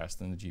really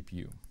fast on the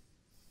GPU.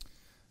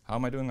 How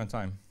am I doing on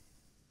time?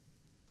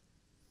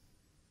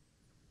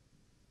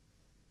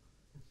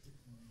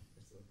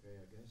 It's okay,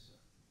 I guess.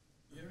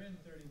 You're in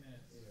 30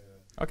 minutes.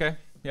 Yeah. Okay.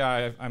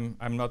 Yeah,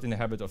 I'm not in the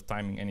habit of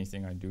timing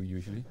anything I do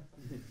usually.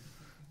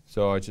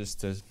 So I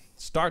just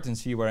start and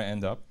see where I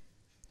end up.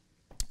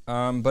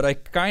 But I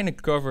kind of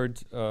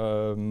covered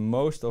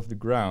most of the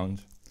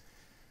ground.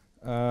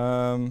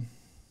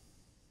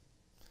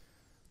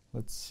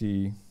 Let's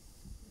see.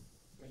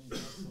 Can you tell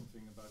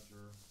something about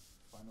your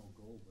final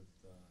goal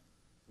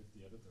with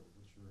the editor?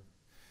 What's your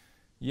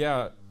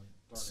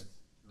target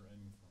you're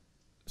aiming for?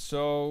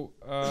 So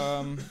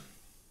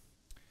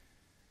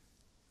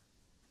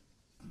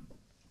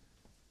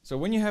so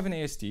when you have an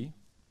AST,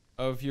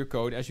 of your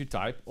code as you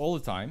type all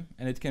the time,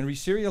 and it can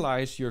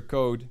reserialize your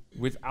code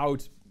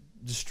without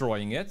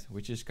destroying it,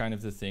 which is kind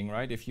of the thing,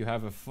 right? If you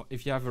have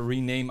a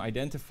rename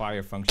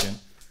identifier function,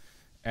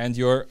 and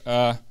your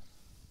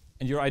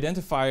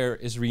identifier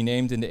is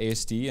renamed in the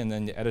AST, and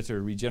then the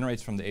editor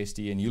regenerates from the AST,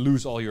 and you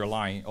lose all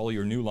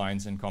your new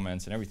lines and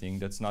comments and everything,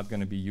 that's not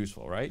going to be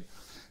useful, right?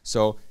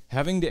 So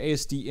having the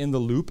AST in the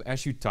loop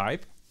as you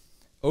type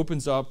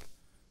opens up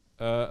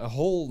a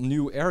whole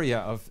new area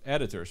of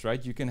editors,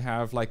 right? You can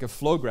have like a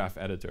flow graph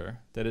editor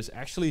that is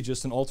actually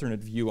just an alternate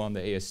view on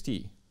the AST,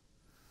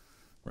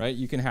 right?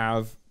 You can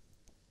have,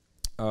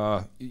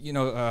 what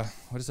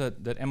is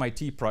that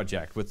MIT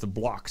project with the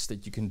blocks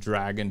that you can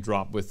drag and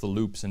drop with the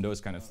loops and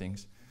those kind of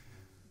things,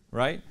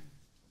 right?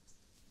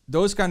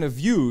 Those kind of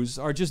views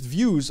are just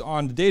views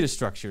on the data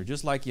structure.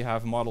 Just like you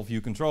have a model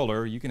view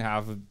controller, you can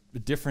have a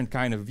different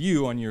kind of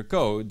view on your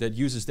code that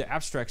uses the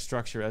abstract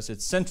structure as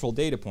its central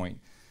data point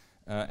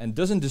and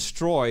doesn't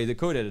destroy the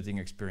code editing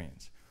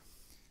experience.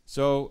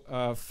 So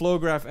flow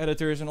graph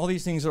editors and all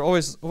these things are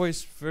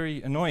always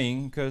very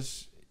annoying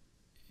because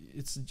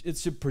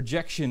it's a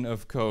projection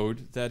of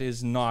code that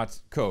is not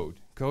code.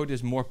 Code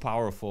is more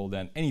powerful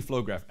than any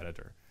flow graph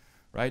editor,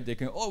 right? They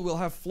can, we'll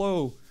have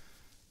flow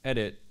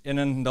edit, and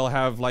then they'll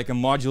have like a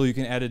module you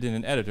can edit in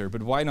an editor,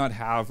 but why not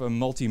have a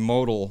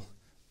multimodal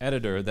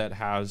editor that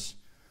has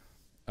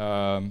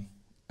an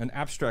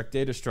abstract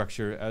data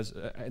structure as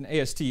an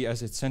AST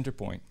as its center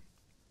point?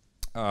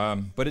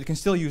 But it can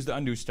still use the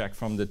undo stack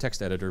from the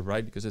text editor,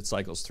 right? Because it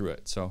cycles through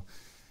it. So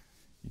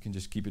you can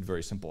just keep it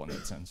very simple in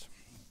that sense.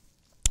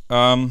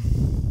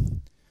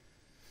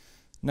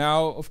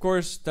 Now, of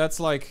course, that's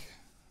like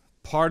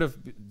part of,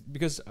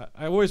 because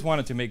I always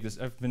wanted to make this,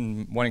 I've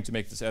been wanting to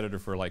make this editor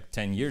for like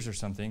 10 years or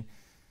something,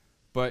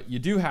 but you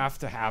do have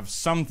to have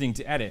something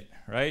to edit,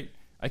 right?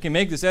 I can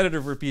make this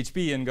editor for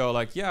PHP and go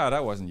like, yeah,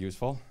 that wasn't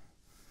useful,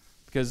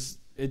 because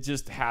it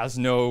just has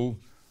no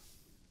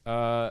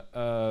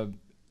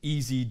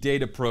easy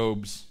data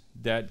probes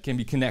that can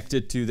be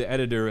connected to the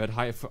editor at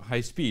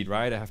high speed,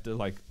 right? I have to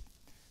like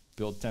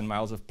build 10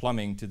 miles of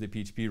plumbing to the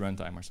PHP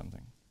runtime or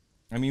something.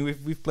 I mean,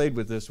 we've played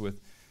with this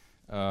with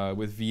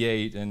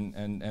V8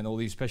 and all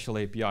these special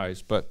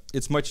APIs, but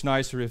it's much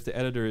nicer if the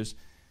editor is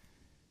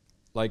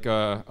like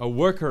a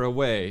worker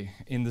away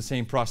in the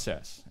same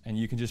process, and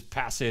you can just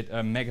pass it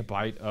a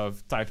megabyte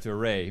of type to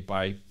array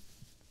by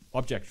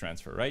object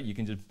transfer, right? You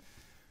can just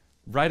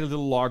write a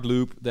little log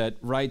loop that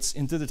writes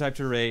into the type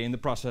to array in the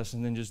process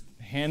and then just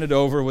hand it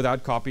over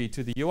without copy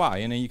to the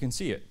UI, and then you can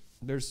see it.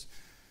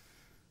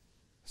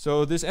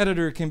 So this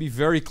editor can be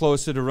very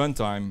close to the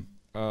runtime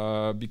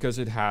because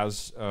it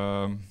has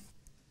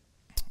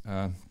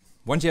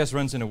OneJS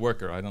runs in a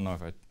worker. I don't know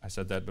if I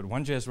said that, but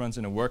OneJS runs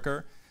in a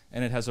worker,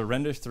 and it has a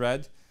render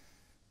thread,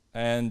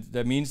 and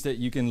that means that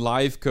you can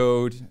live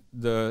code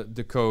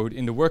the code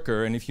in the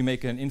worker, and if you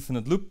make an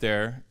infinite loop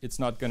there, it's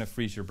not going to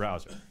freeze your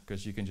browser,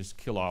 because you can just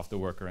kill off the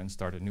worker and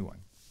start a new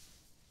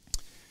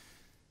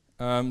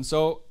one.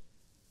 So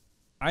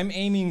I'm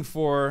aiming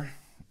for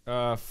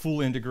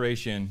full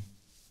integration,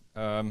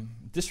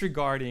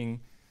 disregarding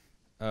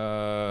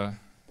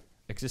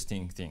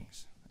existing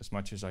things as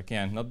much as I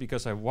can, not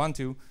because I want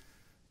to,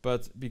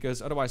 but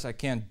because otherwise I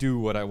can't do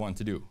what I want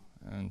to do.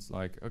 And it's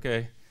like,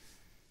 okay,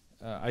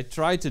 I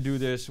tried to do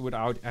this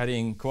without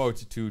adding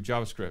quote to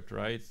JavaScript,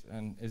 right?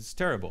 And it's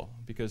terrible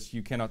because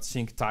you cannot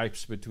sync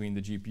types between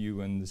the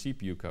GPU and the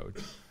CPU code.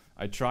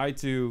 I tried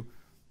to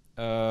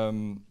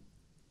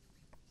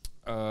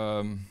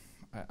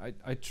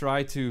I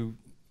try to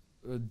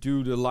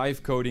do the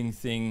live coding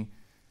thing,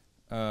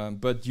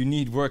 but you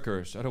need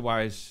workers.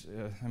 Otherwise,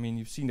 I mean,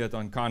 you've seen that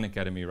on Khan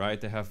Academy, right?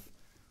 They have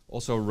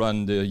also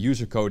run the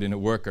user code in a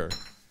worker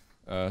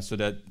so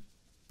that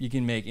you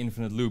can make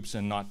infinite loops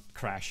and not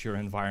crash your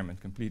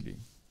environment completely.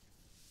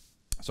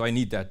 So I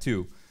need that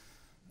too.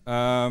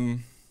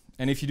 And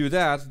if you do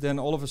that, then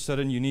all of a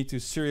sudden you need to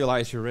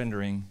serialize your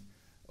rendering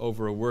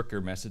over a worker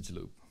message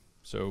loop.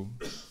 So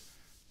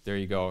there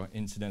you go,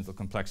 incidental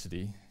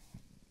complexity.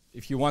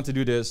 If you want to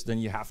do this, then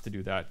you have to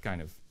do that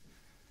kind of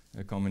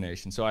a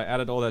combination. So I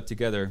added all that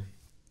together.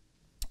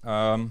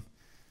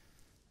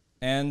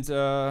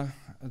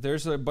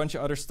 There's a bunch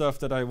of other stuff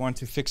that I want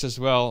to fix as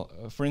well.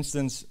 For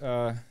instance,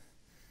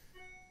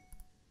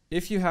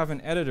 if you have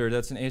an editor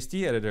that's an AST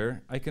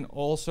editor, I can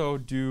also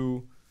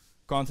do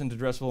content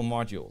addressable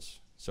modules.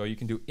 So you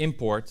can do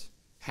import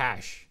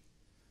hash,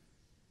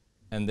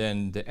 and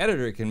then the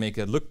editor can make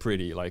it look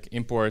pretty, like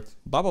import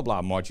blah blah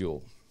blah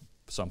module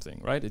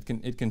something, right? It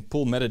can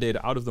pull metadata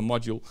out of the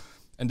module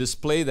and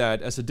display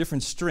that as a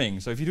different string.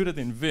 So if you do that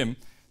in Vim,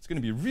 it's going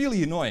to be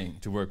really annoying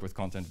to work with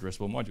content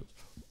addressable modules.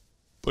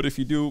 But if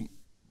you do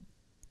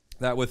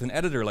that with an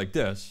editor like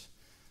this,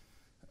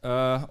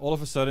 all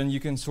of a sudden you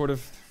can sort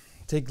of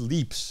take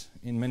leaps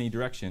in many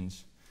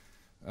directions.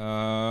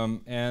 What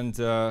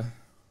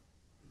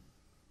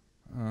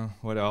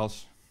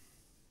else?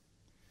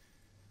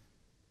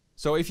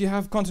 So if you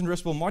have content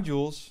addressable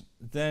modules,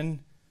 then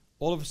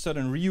all of a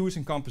sudden reuse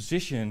and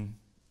composition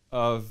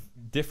of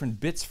different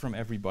bits from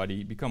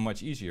everybody become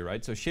much easier,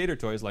 right? So shader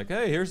toy is like,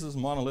 hey, here's this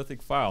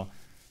monolithic file,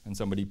 and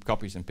somebody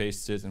copies and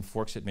pastes it and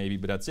forks it maybe,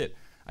 but that's it.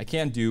 I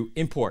can't do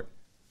import,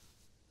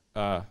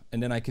 and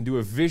then I can do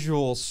a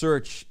visual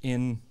search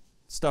in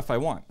stuff I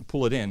want,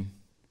 pull it in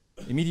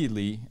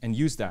immediately, and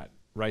use that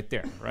right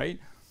there, right?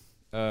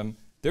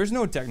 There's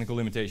no technical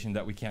limitation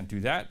that we can't do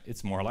that.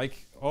 It's more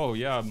like, oh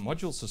yeah,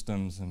 module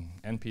systems and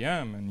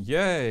NPM and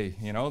yay,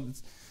 you know,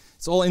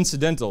 it's all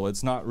incidental.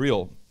 It's not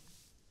real.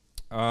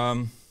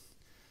 And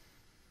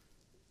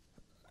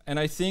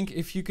I think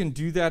if you can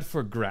do that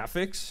for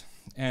graphics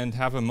and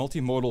have a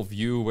multimodal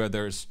view where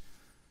there's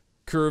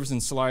curves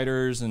and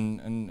sliders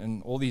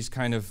and all these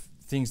kind of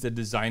things that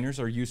designers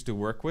are used to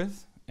work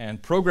with,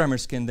 and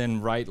programmers can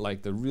then write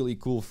like the really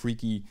cool,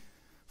 freaky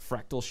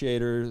fractal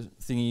shader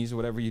thingies,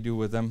 whatever you do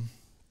with them,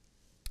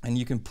 and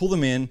you can pull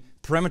them in,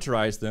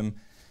 parameterize them,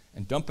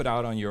 and dump it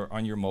out on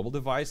your mobile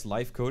device,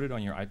 live coded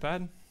on your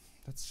iPad.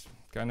 That's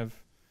kind of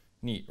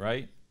neat,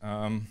 right?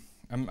 I'm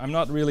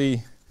not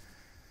really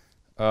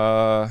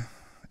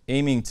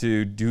aiming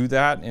to do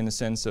that in a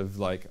sense of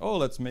like, oh,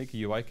 let's make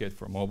a UI kit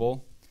for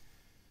mobile,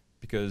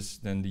 because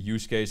then the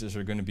use cases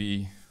are going to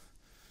be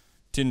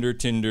Tinder,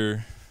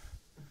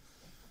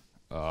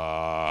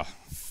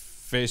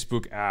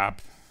 Facebook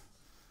app,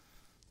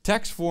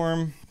 text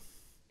form,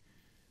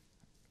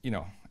 you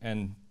know,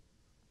 and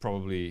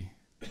probably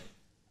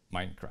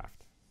Minecraft.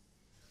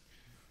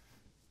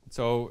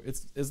 So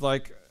it's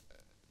like,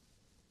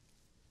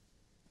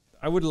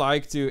 I would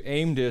like to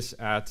aim this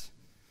at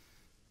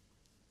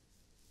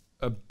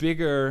a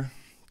bigger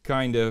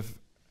kind of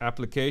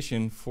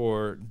application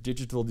for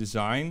digital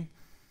design,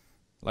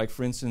 like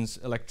for instance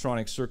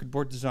electronic circuit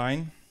board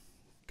design,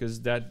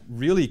 because that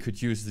really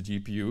could use the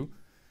GPU,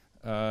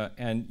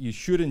 and you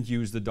shouldn't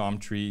use the DOM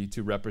tree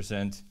to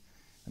represent.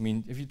 I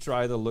mean, if you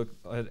try to look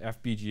at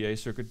FPGA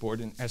circuit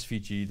board in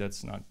SVG,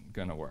 that's not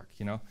gonna work,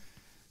 you know.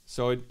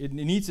 So it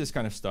needs this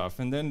kind of stuff.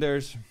 And then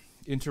there's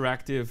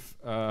interactive,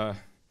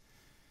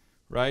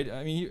 right?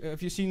 I mean,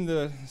 have you seen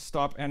the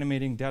Stop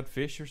Animating Dead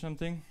Fish or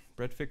something?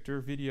 Brett Victor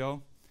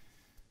video.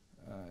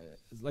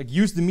 Like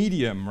use the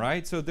medium,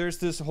 right? So there's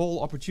this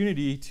whole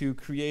opportunity to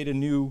create a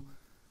new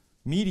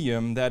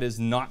medium that is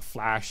not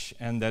Flash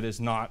and that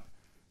is not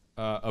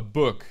a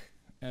book,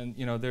 and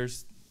you know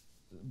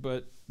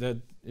but that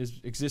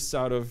exists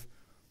out of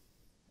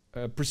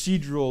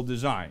procedural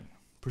design.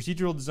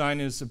 Procedural design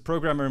is a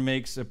programmer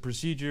makes a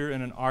procedure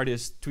and an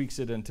artist tweaks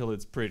it until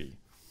it's pretty.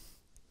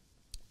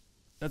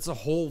 That's a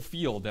whole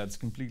field that's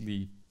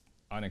completely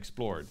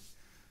unexplored.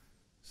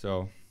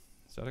 So,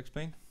 does that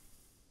explain?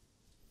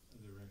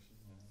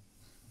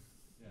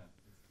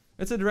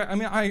 It's a direct. I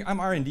mean, I'm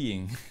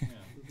R&Ding. Yeah.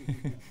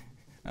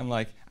 I'm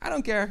like, I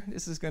don't care.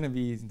 This is going to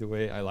be the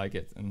way I like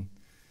it, and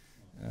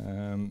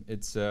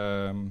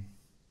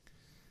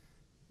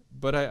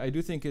but I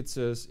do think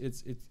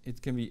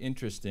it can be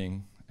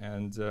interesting,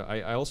 and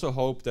I also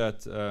hope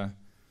that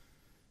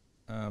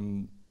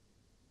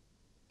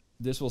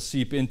this will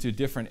seep into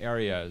different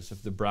areas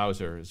of the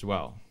browser as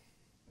well.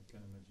 I can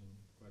imagine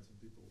quite some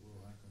people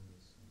will hack on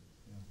this.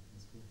 Yeah,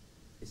 that's cool.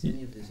 Is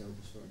any of this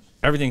open source?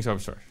 Everything's open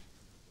source.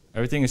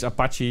 Everything is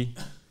Apache,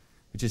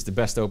 which is the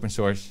best open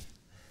source.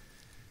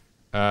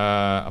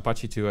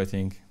 Apache 2, I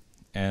think.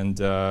 And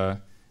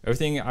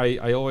everything,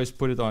 I always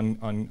put it on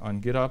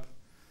GitHub,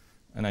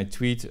 and I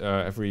tweet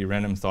every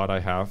random thought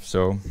I have.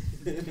 So,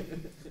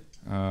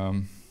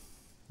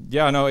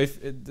 yeah, no,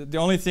 the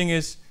only thing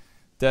is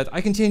that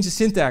I can change the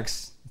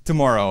syntax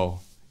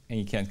tomorrow, and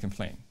you can't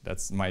complain.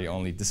 That's my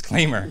only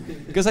disclaimer.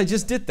 Because I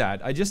just did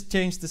that. I just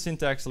changed the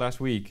syntax last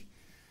week.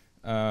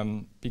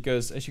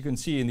 Because as you can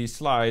see in these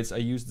slides, I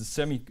used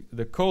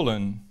the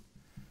colon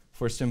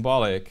for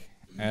symbolic,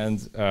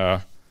 and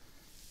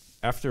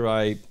after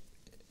I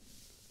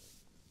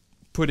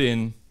put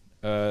in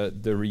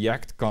the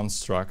React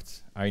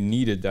construct, I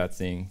needed that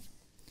thing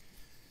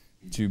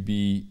to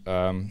be,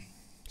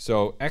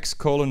 so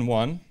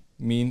x:1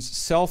 means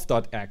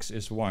self.x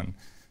is 1.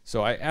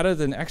 So I added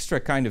an extra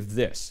kind of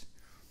this.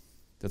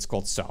 That's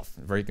called self.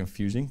 Very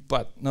confusing,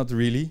 but not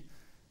really.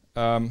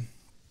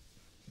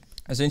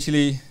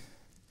 Essentially,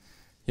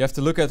 you have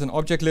to look at an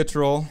object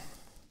literal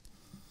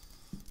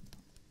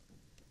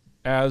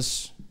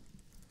as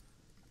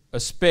a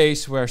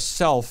space where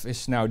self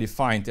is now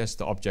defined as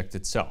the object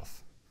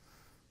itself,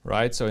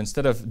 right? So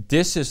instead of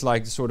this is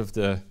like sort of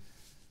the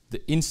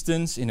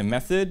instance in a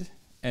method,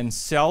 and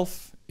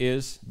self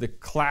is the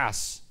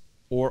class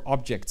or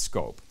object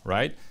scope,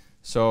 right?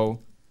 So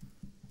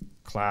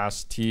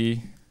class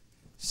T,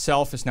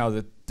 self is now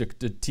the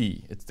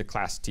T, it's the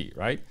class T,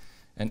 right?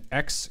 And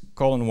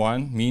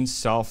x:1 means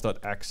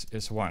self.x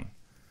is 1.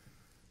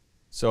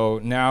 So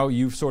now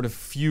you've sort of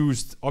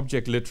fused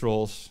object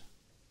literals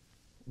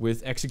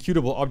with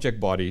executable object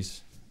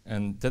bodies.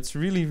 And that's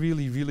really,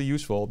 really, really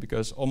useful,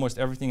 because almost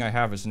everything I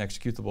have is an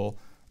executable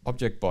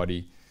object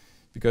body.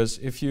 Because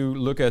if you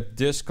look at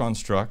this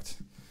construct,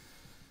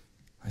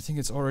 I think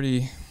it's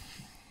already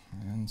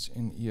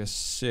in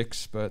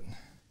ES6, but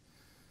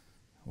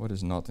what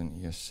is not in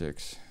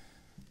ES6?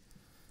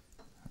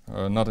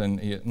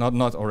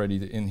 not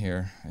already in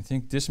here. I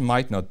think this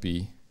might not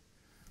be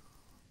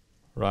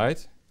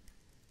right.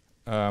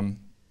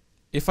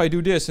 If I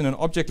do this in an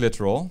object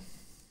literal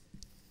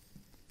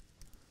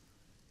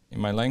in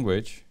my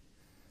language,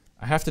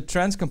 I have to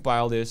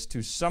transcompile this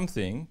to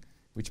something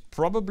which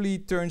probably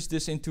turns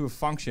this into a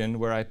function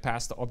where I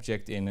pass the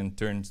object in and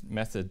turns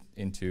method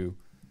into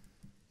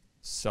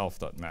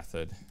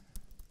self.method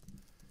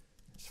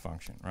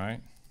function,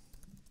 right?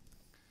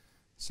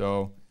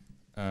 So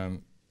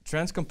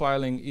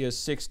transcompiling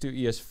ES6 to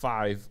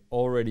ES5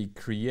 already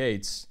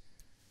creates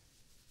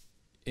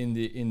in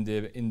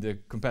the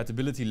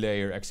compatibility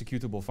layer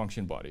executable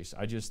function bodies.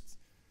 I just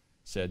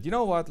said, you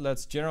know what?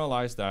 Let's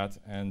generalize that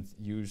and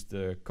use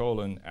the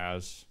colon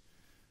as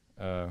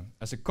a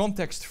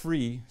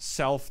context-free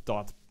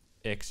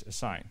self.x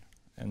assign,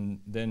 and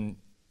then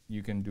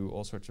you can do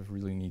all sorts of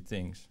really neat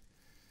things,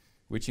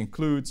 which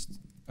includes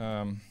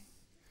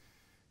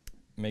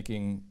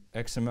making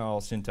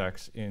XML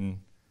syntax in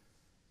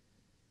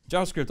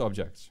JavaScript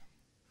objects.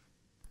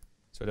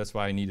 So that's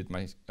why I needed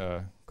my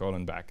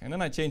colon back. And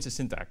then I changed the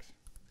syntax,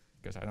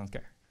 because I don't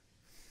care.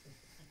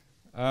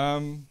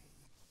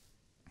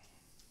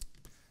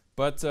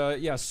 But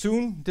yeah,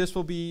 soon this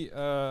will be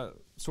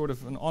sort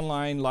of an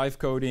online live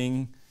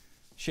coding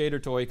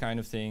shader toy kind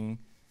of thing.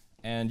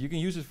 And you can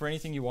use it for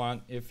anything you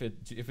want if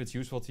it's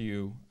useful to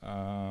you.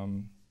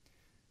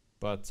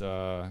 But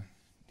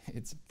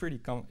it's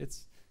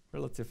it's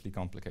relatively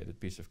complicated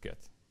piece of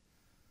kit.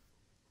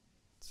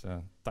 It's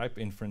a type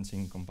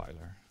inferencing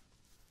compiler.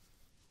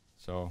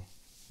 So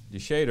the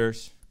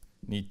shaders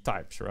need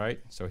types, right?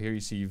 So here you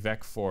see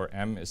vec for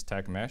m is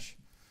tag mesh.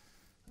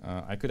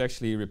 I could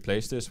actually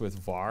replace this with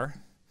var,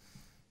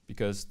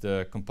 because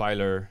the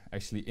compiler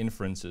actually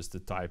inferences the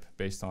type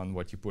based on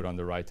what you put on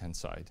the right-hand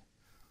side.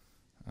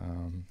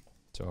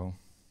 So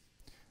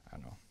I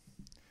don't know.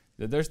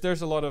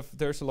 There's a lot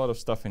of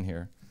stuff in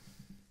here.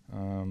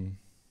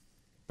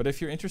 But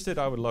if you're interested,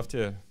 I would love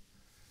to.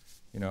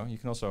 You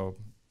can also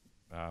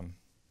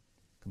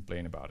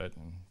complain about it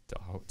and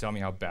tell me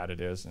how bad it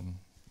is, and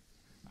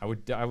I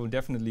would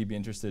definitely be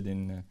interested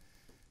in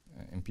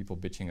people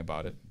bitching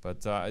about it.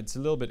 But it's a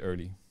little bit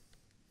early.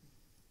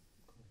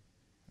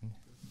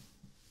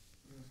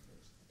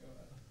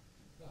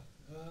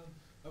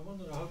 I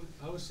wonder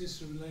how is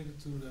this related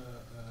to the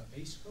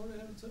ACE code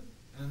editor,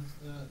 and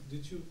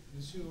did you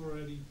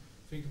already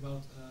think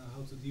about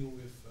how to deal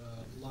with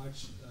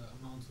large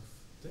amount of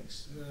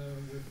text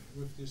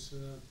with this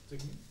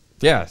technique?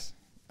 Yes.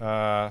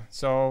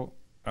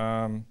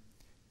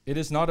 It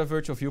is not a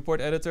virtual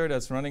viewport editor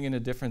that's running in a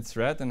different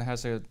thread and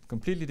has a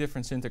completely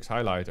different syntax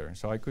highlighter.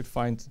 So I could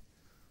find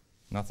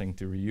nothing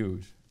to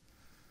reuse.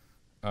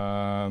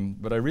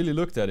 But I really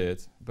looked at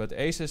it. But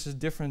ACE is a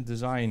different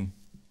design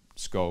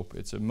scope.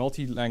 It's a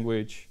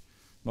multi-language,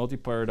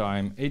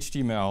 multi-paradigm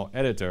HTML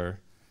editor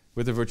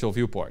with a virtual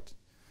viewport.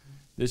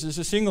 This is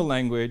a single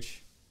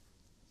language,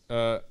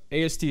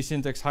 AST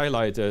syntax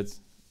highlighted,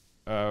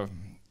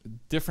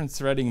 different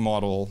threading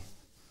model,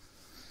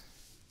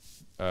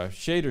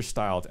 shader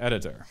styled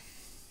editor.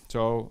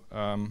 So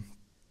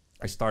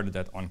I started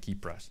that on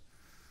KeyPress.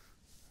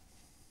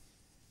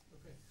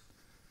 Okay.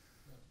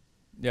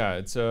 Yeah,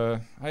 it's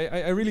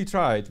I really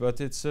tried, but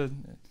it's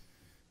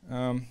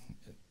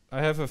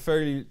I have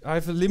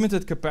a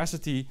limited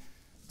capacity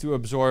to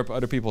absorb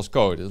other people's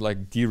code. It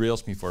like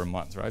derails me for a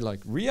month, right? Like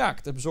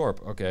React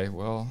absorb. Okay,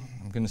 well,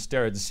 I'm gonna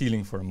stare at the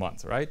ceiling for a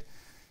month, right?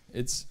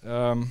 It's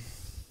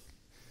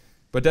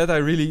but that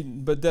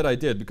I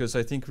did, because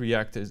I think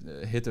React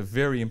hit a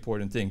very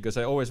important thing. Because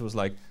I always was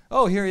like,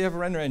 oh, here you have a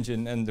render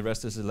engine, and the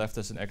rest is left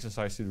as an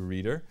exercise to the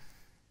reader,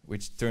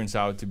 which turns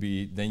out to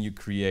be then you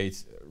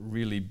create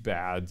really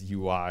bad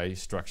UI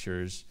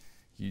structures.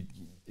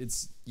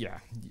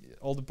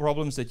 All the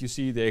problems that you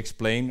see, they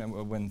explain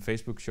when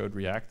Facebook showed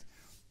React,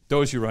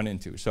 those you run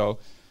into. So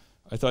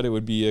I thought it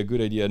would be a good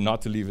idea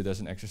not to leave it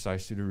as an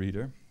exercise to the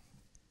reader.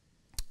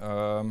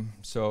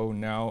 So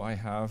now I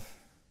have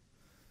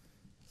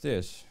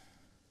this.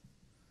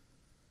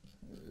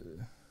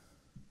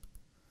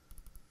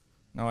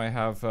 Now I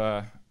have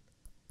the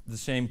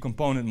same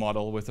component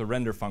model with a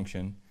render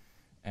function,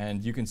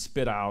 and you can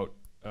spit out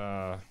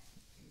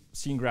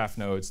scene graph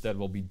nodes that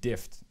will be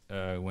diffed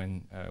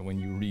when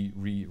you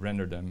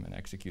re-render them and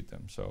execute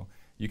them. So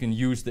you can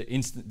use the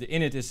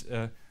init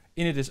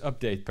is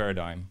update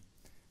paradigm,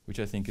 which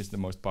I think is the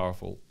most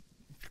powerful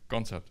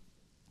concept.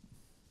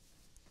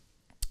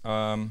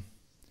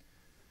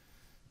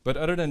 But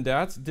other than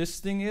that, this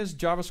thing is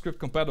JavaScript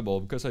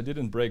compatible, because I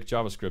didn't break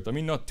JavaScript. I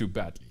mean, not too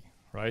badly,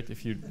 right?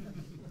 If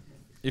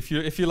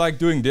you like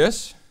doing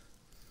this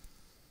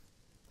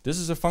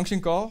is a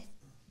function call,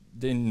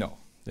 then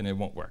it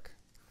won't work,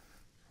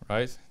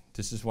 right?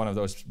 This is one of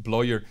those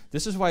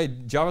this is why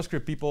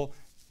JavaScript people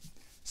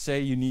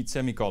say you need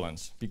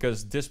semicolons,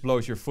 because this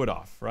blows your foot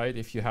off, right?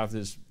 If you have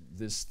this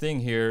thing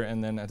here,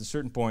 and then at a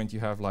certain point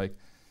you have like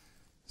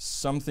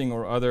something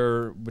or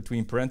other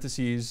between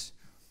parentheses,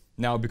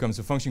 now it becomes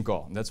a function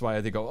call. And that's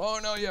why they go, oh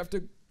no, you have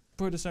to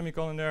put a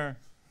semicolon there.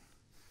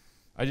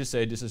 I just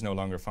say this is no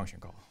longer a function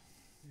call.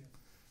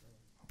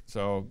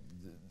 So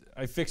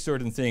I fixed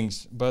certain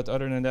things, but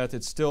other than that,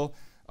 it's still.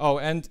 Oh,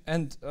 and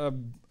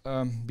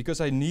because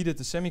I needed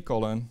the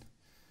semicolon,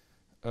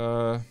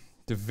 the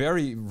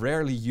very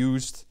rarely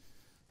used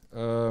what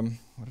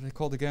are they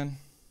called again?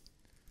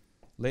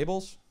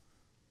 Labels.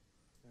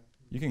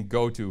 You can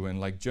go to and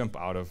like jump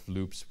out of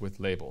loops with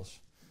labels.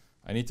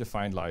 I need to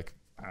find like,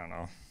 I don't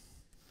know,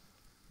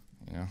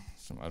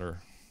 some other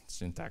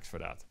syntax for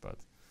that. But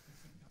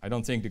I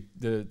don't think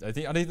I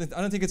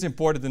don't think it's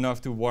important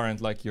enough to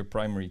warrant like your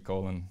primary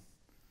colon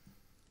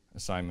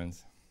assignment.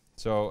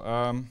 So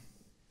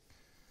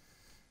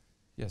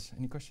yes,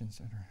 any questions?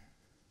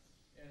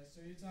 Yeah,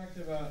 so you talked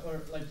about,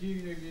 or like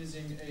you're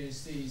using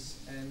ASTs,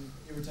 and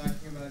you were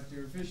talking about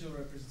your visual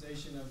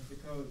representation of the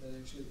code that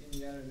actually in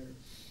the editor.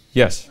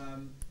 Yes.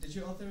 Did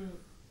you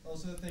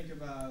also think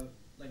about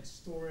like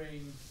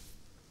storing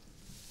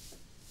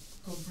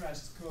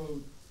compressed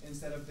code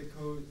instead of the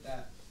code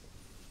that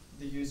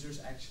the user's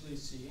actually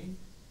seeing?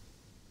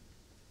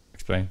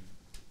 Explain.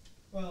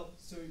 Well,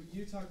 so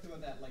you talked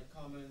about that like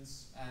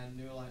comments and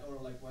new line or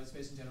like white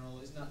space in general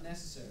is not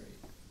necessary.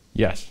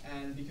 Yes.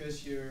 And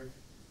because you're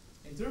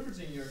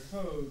interpreting your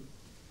code,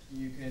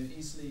 you can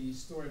easily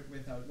store it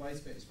without white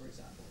space, for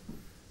example.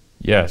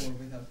 Yes. Or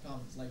without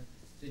comments. Like,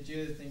 did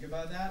you think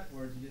about that,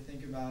 or did you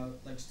think about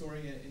like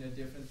storing it in a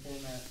different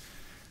format?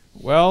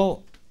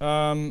 Well,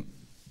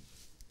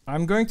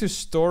 I'm going to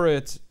store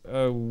it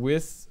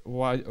with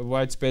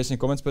white space and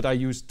comments, but I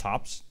use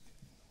tops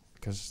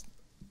because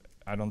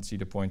I don't see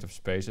the point of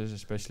spaces,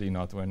 especially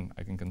not when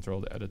I can control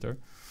the editor.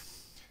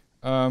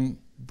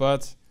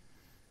 But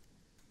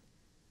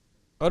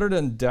other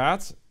than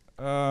that,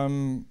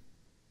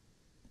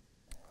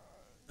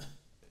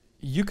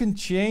 you can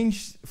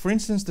change, for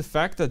instance, the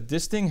fact that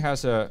this thing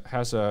has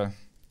a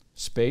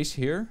space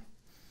here.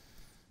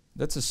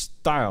 That's a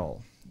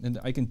style, and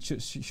I can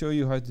show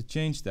you how to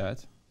change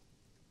that.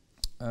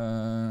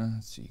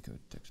 Let's see, go to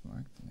text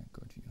mark, and then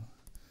go to you.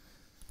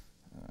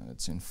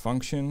 It's in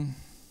function.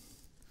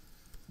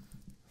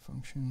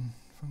 Function.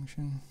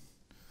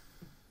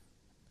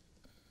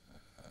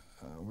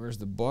 Where's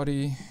the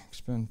body?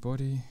 Expand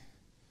body.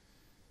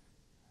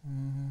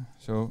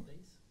 So,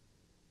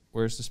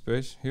 where's the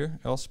space? Here,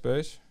 L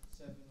space.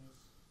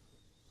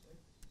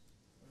 706.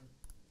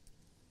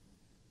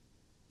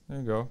 There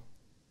you go.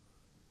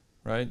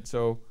 Right,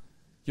 so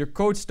your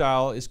code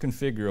style is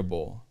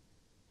configurable.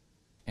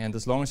 And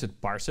as long as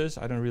it parses,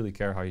 I don't really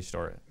care how you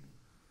store it.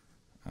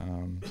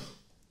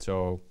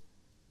 So,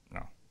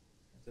 no.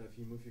 So if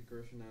you move your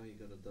cursor now, you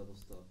got a double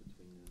stop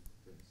between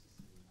the pressed.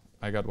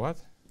 I got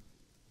what?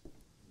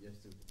 You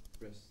have to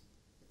press.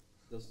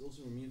 Does it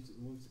also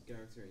move the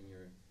character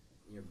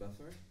in your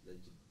buffer that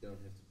you don't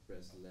have to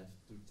press left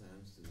 2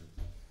 times to?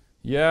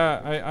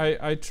 Yeah,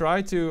 I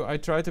try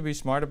to be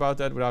smart about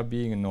that without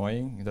being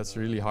annoying. That's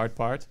the really hard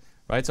part,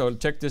 right? So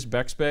check this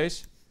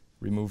backspace,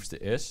 removes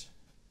the is.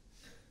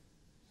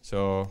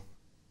 So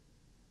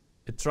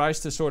it tries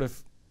to sort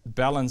of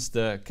balance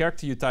the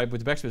character you type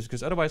with the backspace,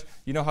 because otherwise,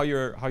 you know how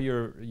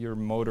your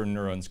motor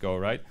neurons go,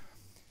 right?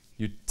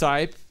 You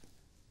type,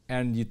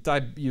 and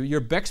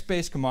your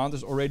backspace command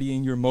is already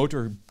in your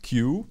motor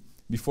queue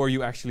before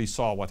you actually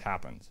saw what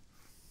happened.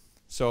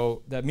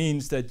 So that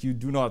means that you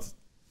do not.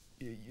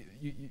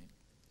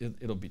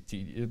 It'll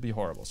be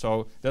horrible.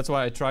 So that's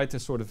why I try to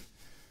sort of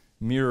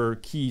mirror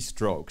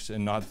keystrokes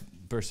and not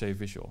per se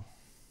visual.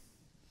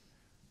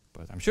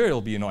 But I'm sure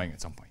it'll be annoying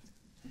at some point.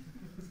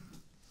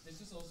 Does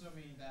this also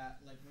mean that,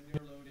 like, when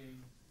you're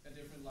loading a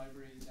different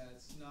library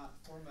that's not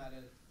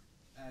formatted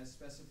as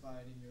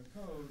specified in your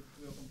code,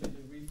 it will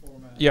completely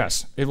reformat?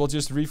 Yes, it will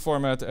just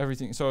reformat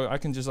everything. So I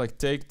can just like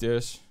take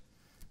this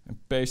and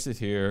paste it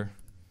here,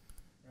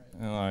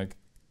 Right. and like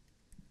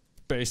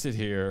paste it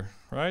here,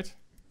 right?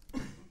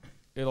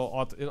 It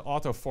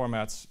auto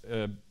formats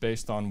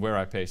based on where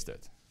I paste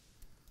it.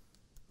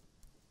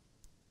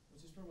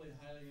 Which is probably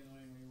highly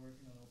annoying when you're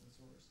working on open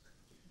source.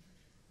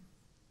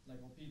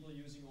 Like, well, people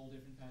using all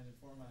different kinds of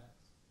formats.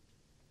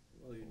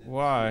 Well, you never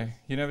Why?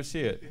 You never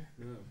see it.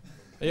 No.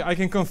 Yeah, I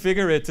can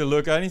configure it to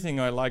look anything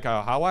I like,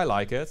 how I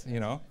like it, you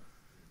know,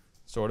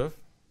 sort of.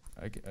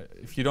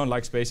 If you don't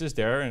like spaces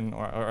there,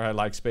 or I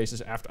like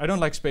spaces after. I don't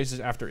like spaces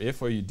after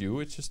if, or you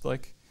do. It's just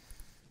like,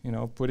 you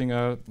know,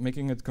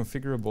 making it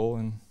configurable,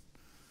 and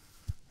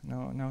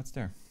now it's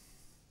there.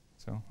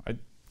 So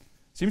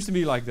seems to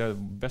be like the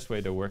best way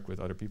to work with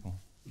other people.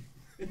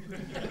 No,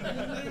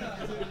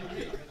 absolutely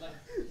agree. But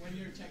like, when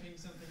you're checking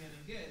something in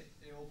Git,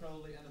 it will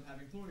probably end up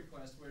having pull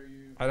requests where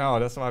you. I know,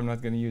 that's why I'm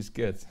not going to use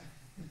Git.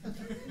 All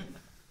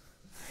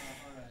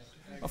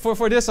right.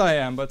 For this I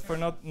am, but for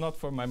not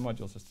for my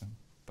module system.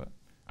 But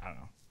I don't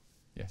know.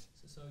 Yes.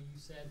 So you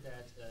said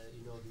that the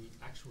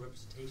actual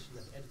representation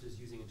that the editor is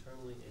using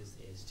internally is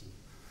AST,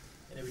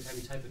 and every time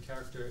you type a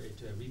character,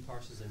 it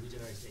reparses and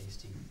regenerates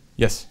AST.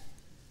 Yes.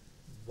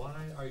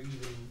 Why are you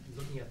even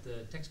looking at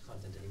the text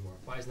content anymore?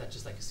 Why isn't that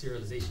just like a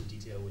serialization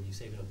detail when you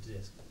save it onto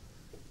disk?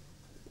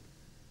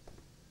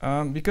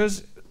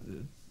 Because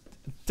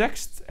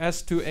text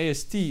as to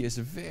AST is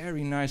a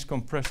very nice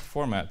compressed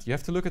format. You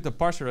have to look at the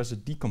parser as a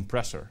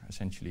decompressor,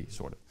 essentially,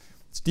 sort of.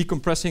 It's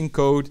decompressing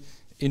code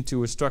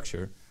into a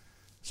structure.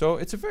 So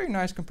it's a very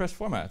nice compressed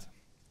format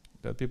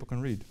that people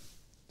can read.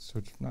 So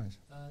it's nice.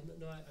 I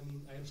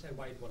mean, I understand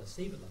why you'd want to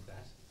save it like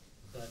that,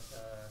 but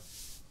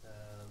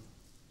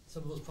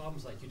some of those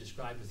problems like you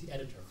described with the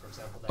editor, for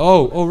example.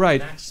 That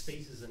Right. Match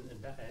spaces and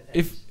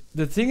If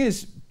the thing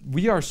is,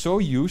 we are so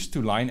used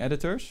to line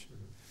editors.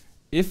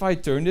 If I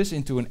turn this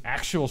into an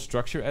actual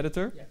structure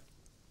editor,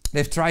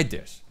 they've tried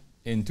this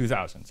in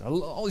 2000s.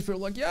 All these people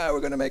are like, yeah,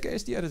 we're going to make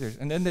AST editors.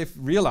 And then they've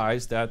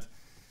realized that,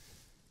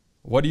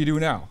 what do you do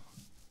now?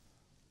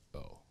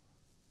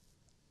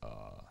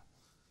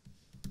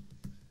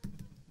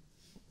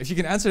 If you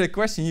can answer that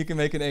question, you can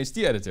make an AST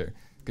editor.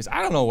 Because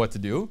I don't know what to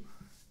do.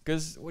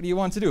 Because what do you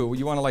want to do?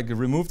 You want to like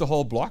remove the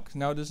whole block?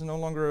 Now there's no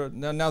longer,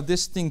 now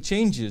this thing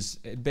changes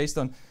based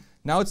on,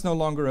 now it's no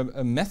longer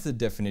a method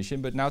definition,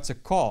 but now it's a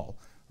call,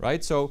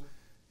 right? So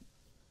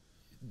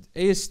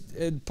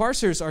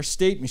parsers are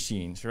state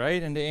machines,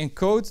 right? And they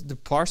encode the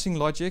parsing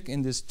logic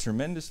in this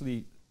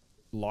tremendously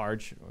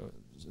large,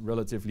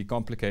 relatively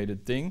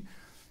complicated thing.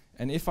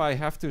 And if I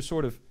have to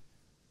sort of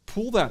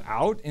pull that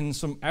out in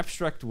some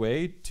abstract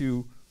way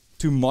to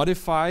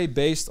modify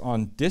based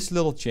on this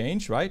little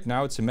change, right?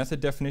 Now it's a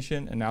method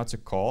definition and now it's a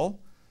call.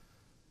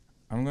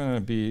 I'm gonna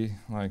be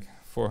like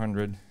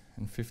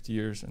 450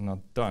 years and not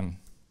done.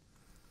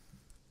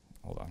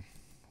 Hold on,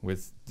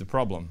 with the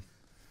problem.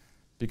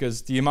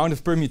 Because the amount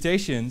of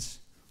permutations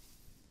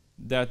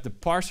that the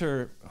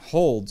parser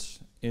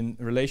holds in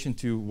relation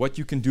to what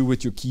you can do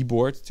with your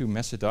keyboard to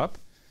mess it up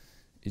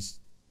is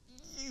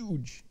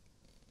huge.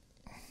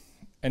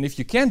 And if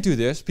you can't do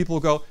this, people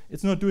will go,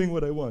 it's not doing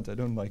what I want, I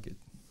don't like it.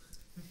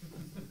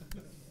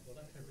 Well,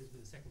 that kind of brings me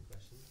to the second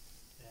question.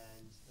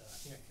 And I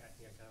think I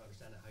kind of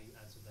understand how you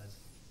answered that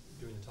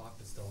during the talk,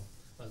 but still,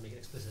 I'll make it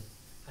explicit.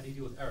 How do you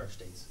deal with error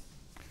states?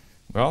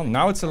 Well,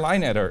 now it's a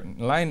line editor.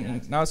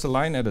 Now it's a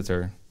line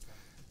editor.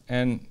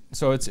 And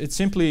so it's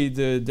simply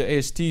the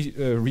AST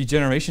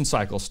regeneration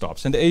cycle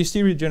stops. And the AST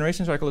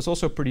regeneration cycle is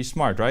also pretty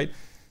smart, right?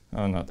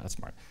 Oh, not that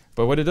smart.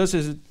 But what it does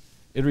is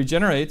it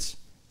regenerates,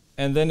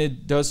 and then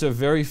it does a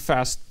very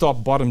fast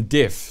top-bottom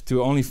diff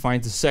to only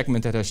find the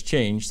segment that has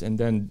changed, and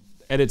then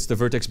edits the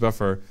vertex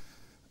buffer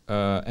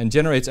and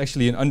generates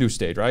actually an undo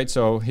state, right?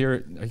 So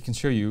here I can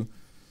show you.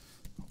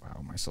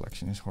 Wow, my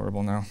selection is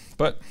horrible now.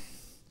 But,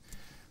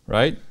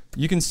 right,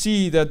 you can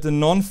see that the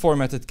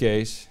non-formatted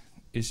case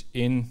is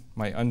in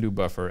my undo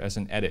buffer as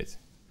an edit.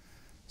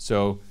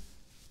 So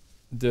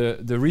the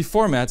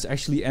reformats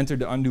actually enter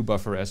the undo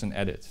buffer as an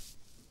edit.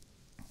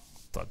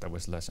 Thought that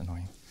was less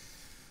annoying.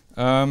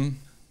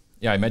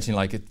 Yeah, imagine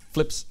like it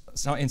flips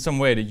in some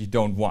way that you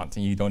don't want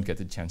and you don't get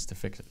the chance to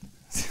fix it.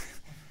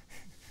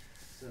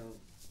 So,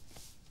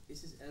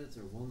 is this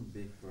editor one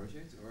big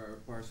project, or are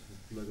parts of it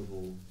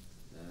pluggable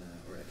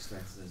or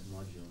extracted as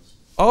modules?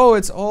 Oh,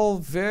 it's all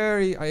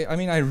very, I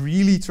mean, I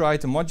really try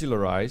to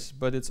modularize,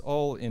 but it's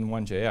all in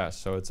GrunnJS,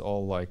 so it's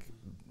all like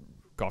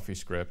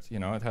CoffeeScript, you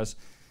know, it has,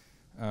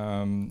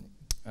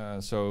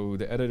 so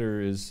the editor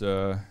is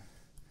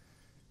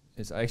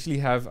I actually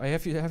have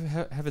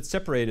it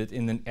separated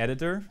in an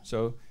editor.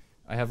 So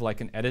I have like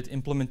an edit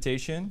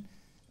implementation,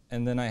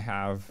 and then I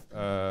have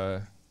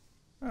I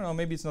don't know,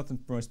 maybe it's not the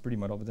most pretty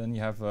model, but then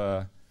you have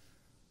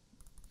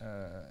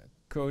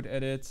code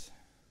edit.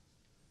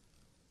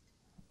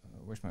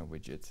 Where's my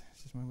widget?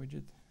 Is this my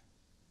widget?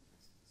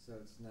 So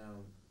it's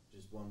now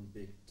just one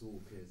big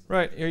toolkit.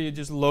 Right, here you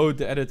just load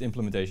the edit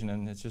implementation,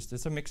 and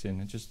it's a mix-in.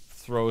 It just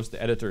throws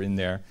the editor in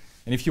there.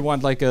 And if you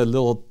want like a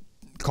little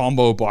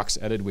combo box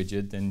edit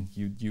widget, then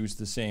you use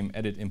the same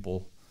edit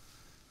impl,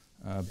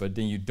 but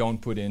then you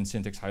don't put in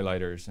syntax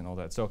highlighters and all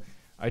that. So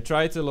I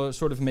try to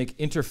sort of make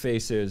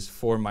interfaces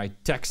for my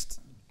text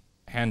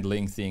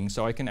handling thing,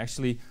 so I can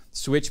actually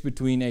switch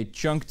between a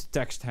chunked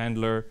text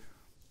handler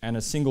and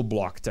a single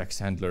block text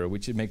handler,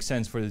 which it makes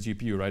sense for the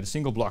GPU, right? A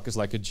single block is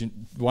like a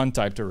one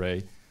typed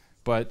array,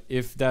 but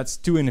if that's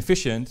too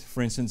inefficient,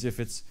 for instance, if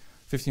it's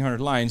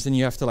 1500 lines, then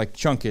you have to like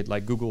chunk it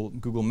like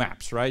Google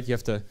Maps, right? You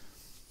have to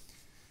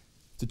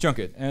chunk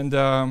it. And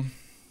I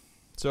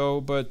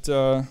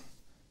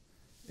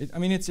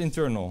mean, it's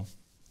internal,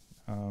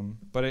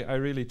 but I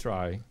really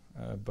try.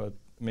 But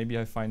maybe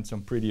I find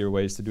some prettier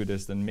ways to do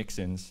this than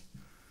mix-ins.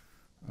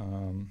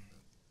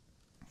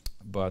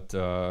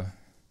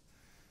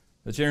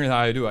 That's generally how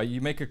I do. You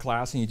make a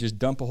class and you just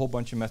dump a whole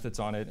bunch of methods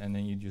on it, and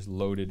then you just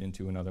load it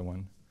into another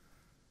one,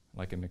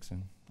 like a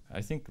mix-in.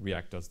 I think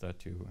React does that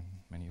too, and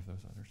many of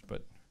those others.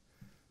 But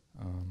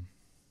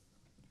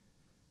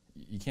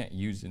you can't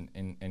use it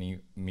in any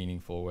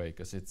meaningful way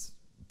because it's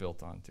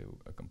built onto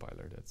a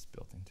compiler that's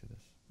built into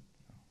this.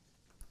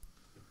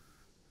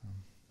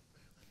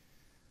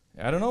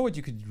 I don't know what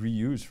you could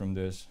reuse from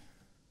this.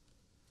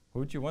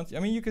 What would you want?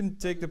 I mean, you can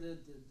take the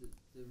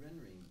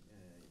rendering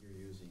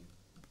you're using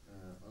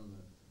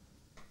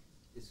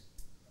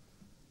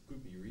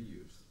could be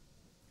reused.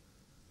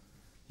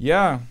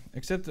 Yeah,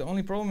 except the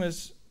only problem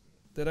is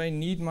that I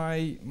need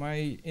my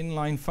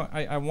inline.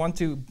 I want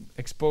to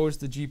expose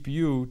the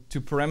GPU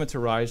to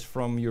parameterize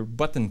from your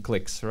button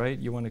clicks, right?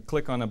 You want to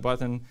click on a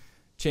button,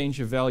 change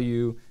a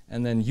value,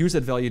 and then use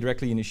that value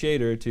directly in the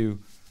shader to,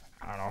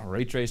 I don't know,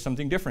 ray trace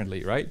something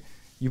differently, right?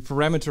 You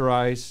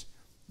parameterize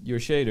your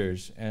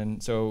shaders,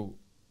 and so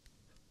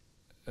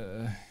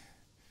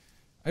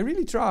I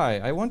really try.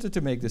 I wanted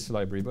to make this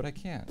library, but I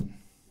can't.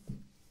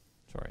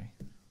 Sorry.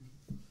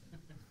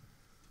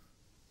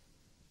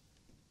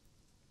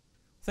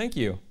 Thank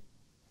you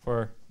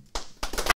for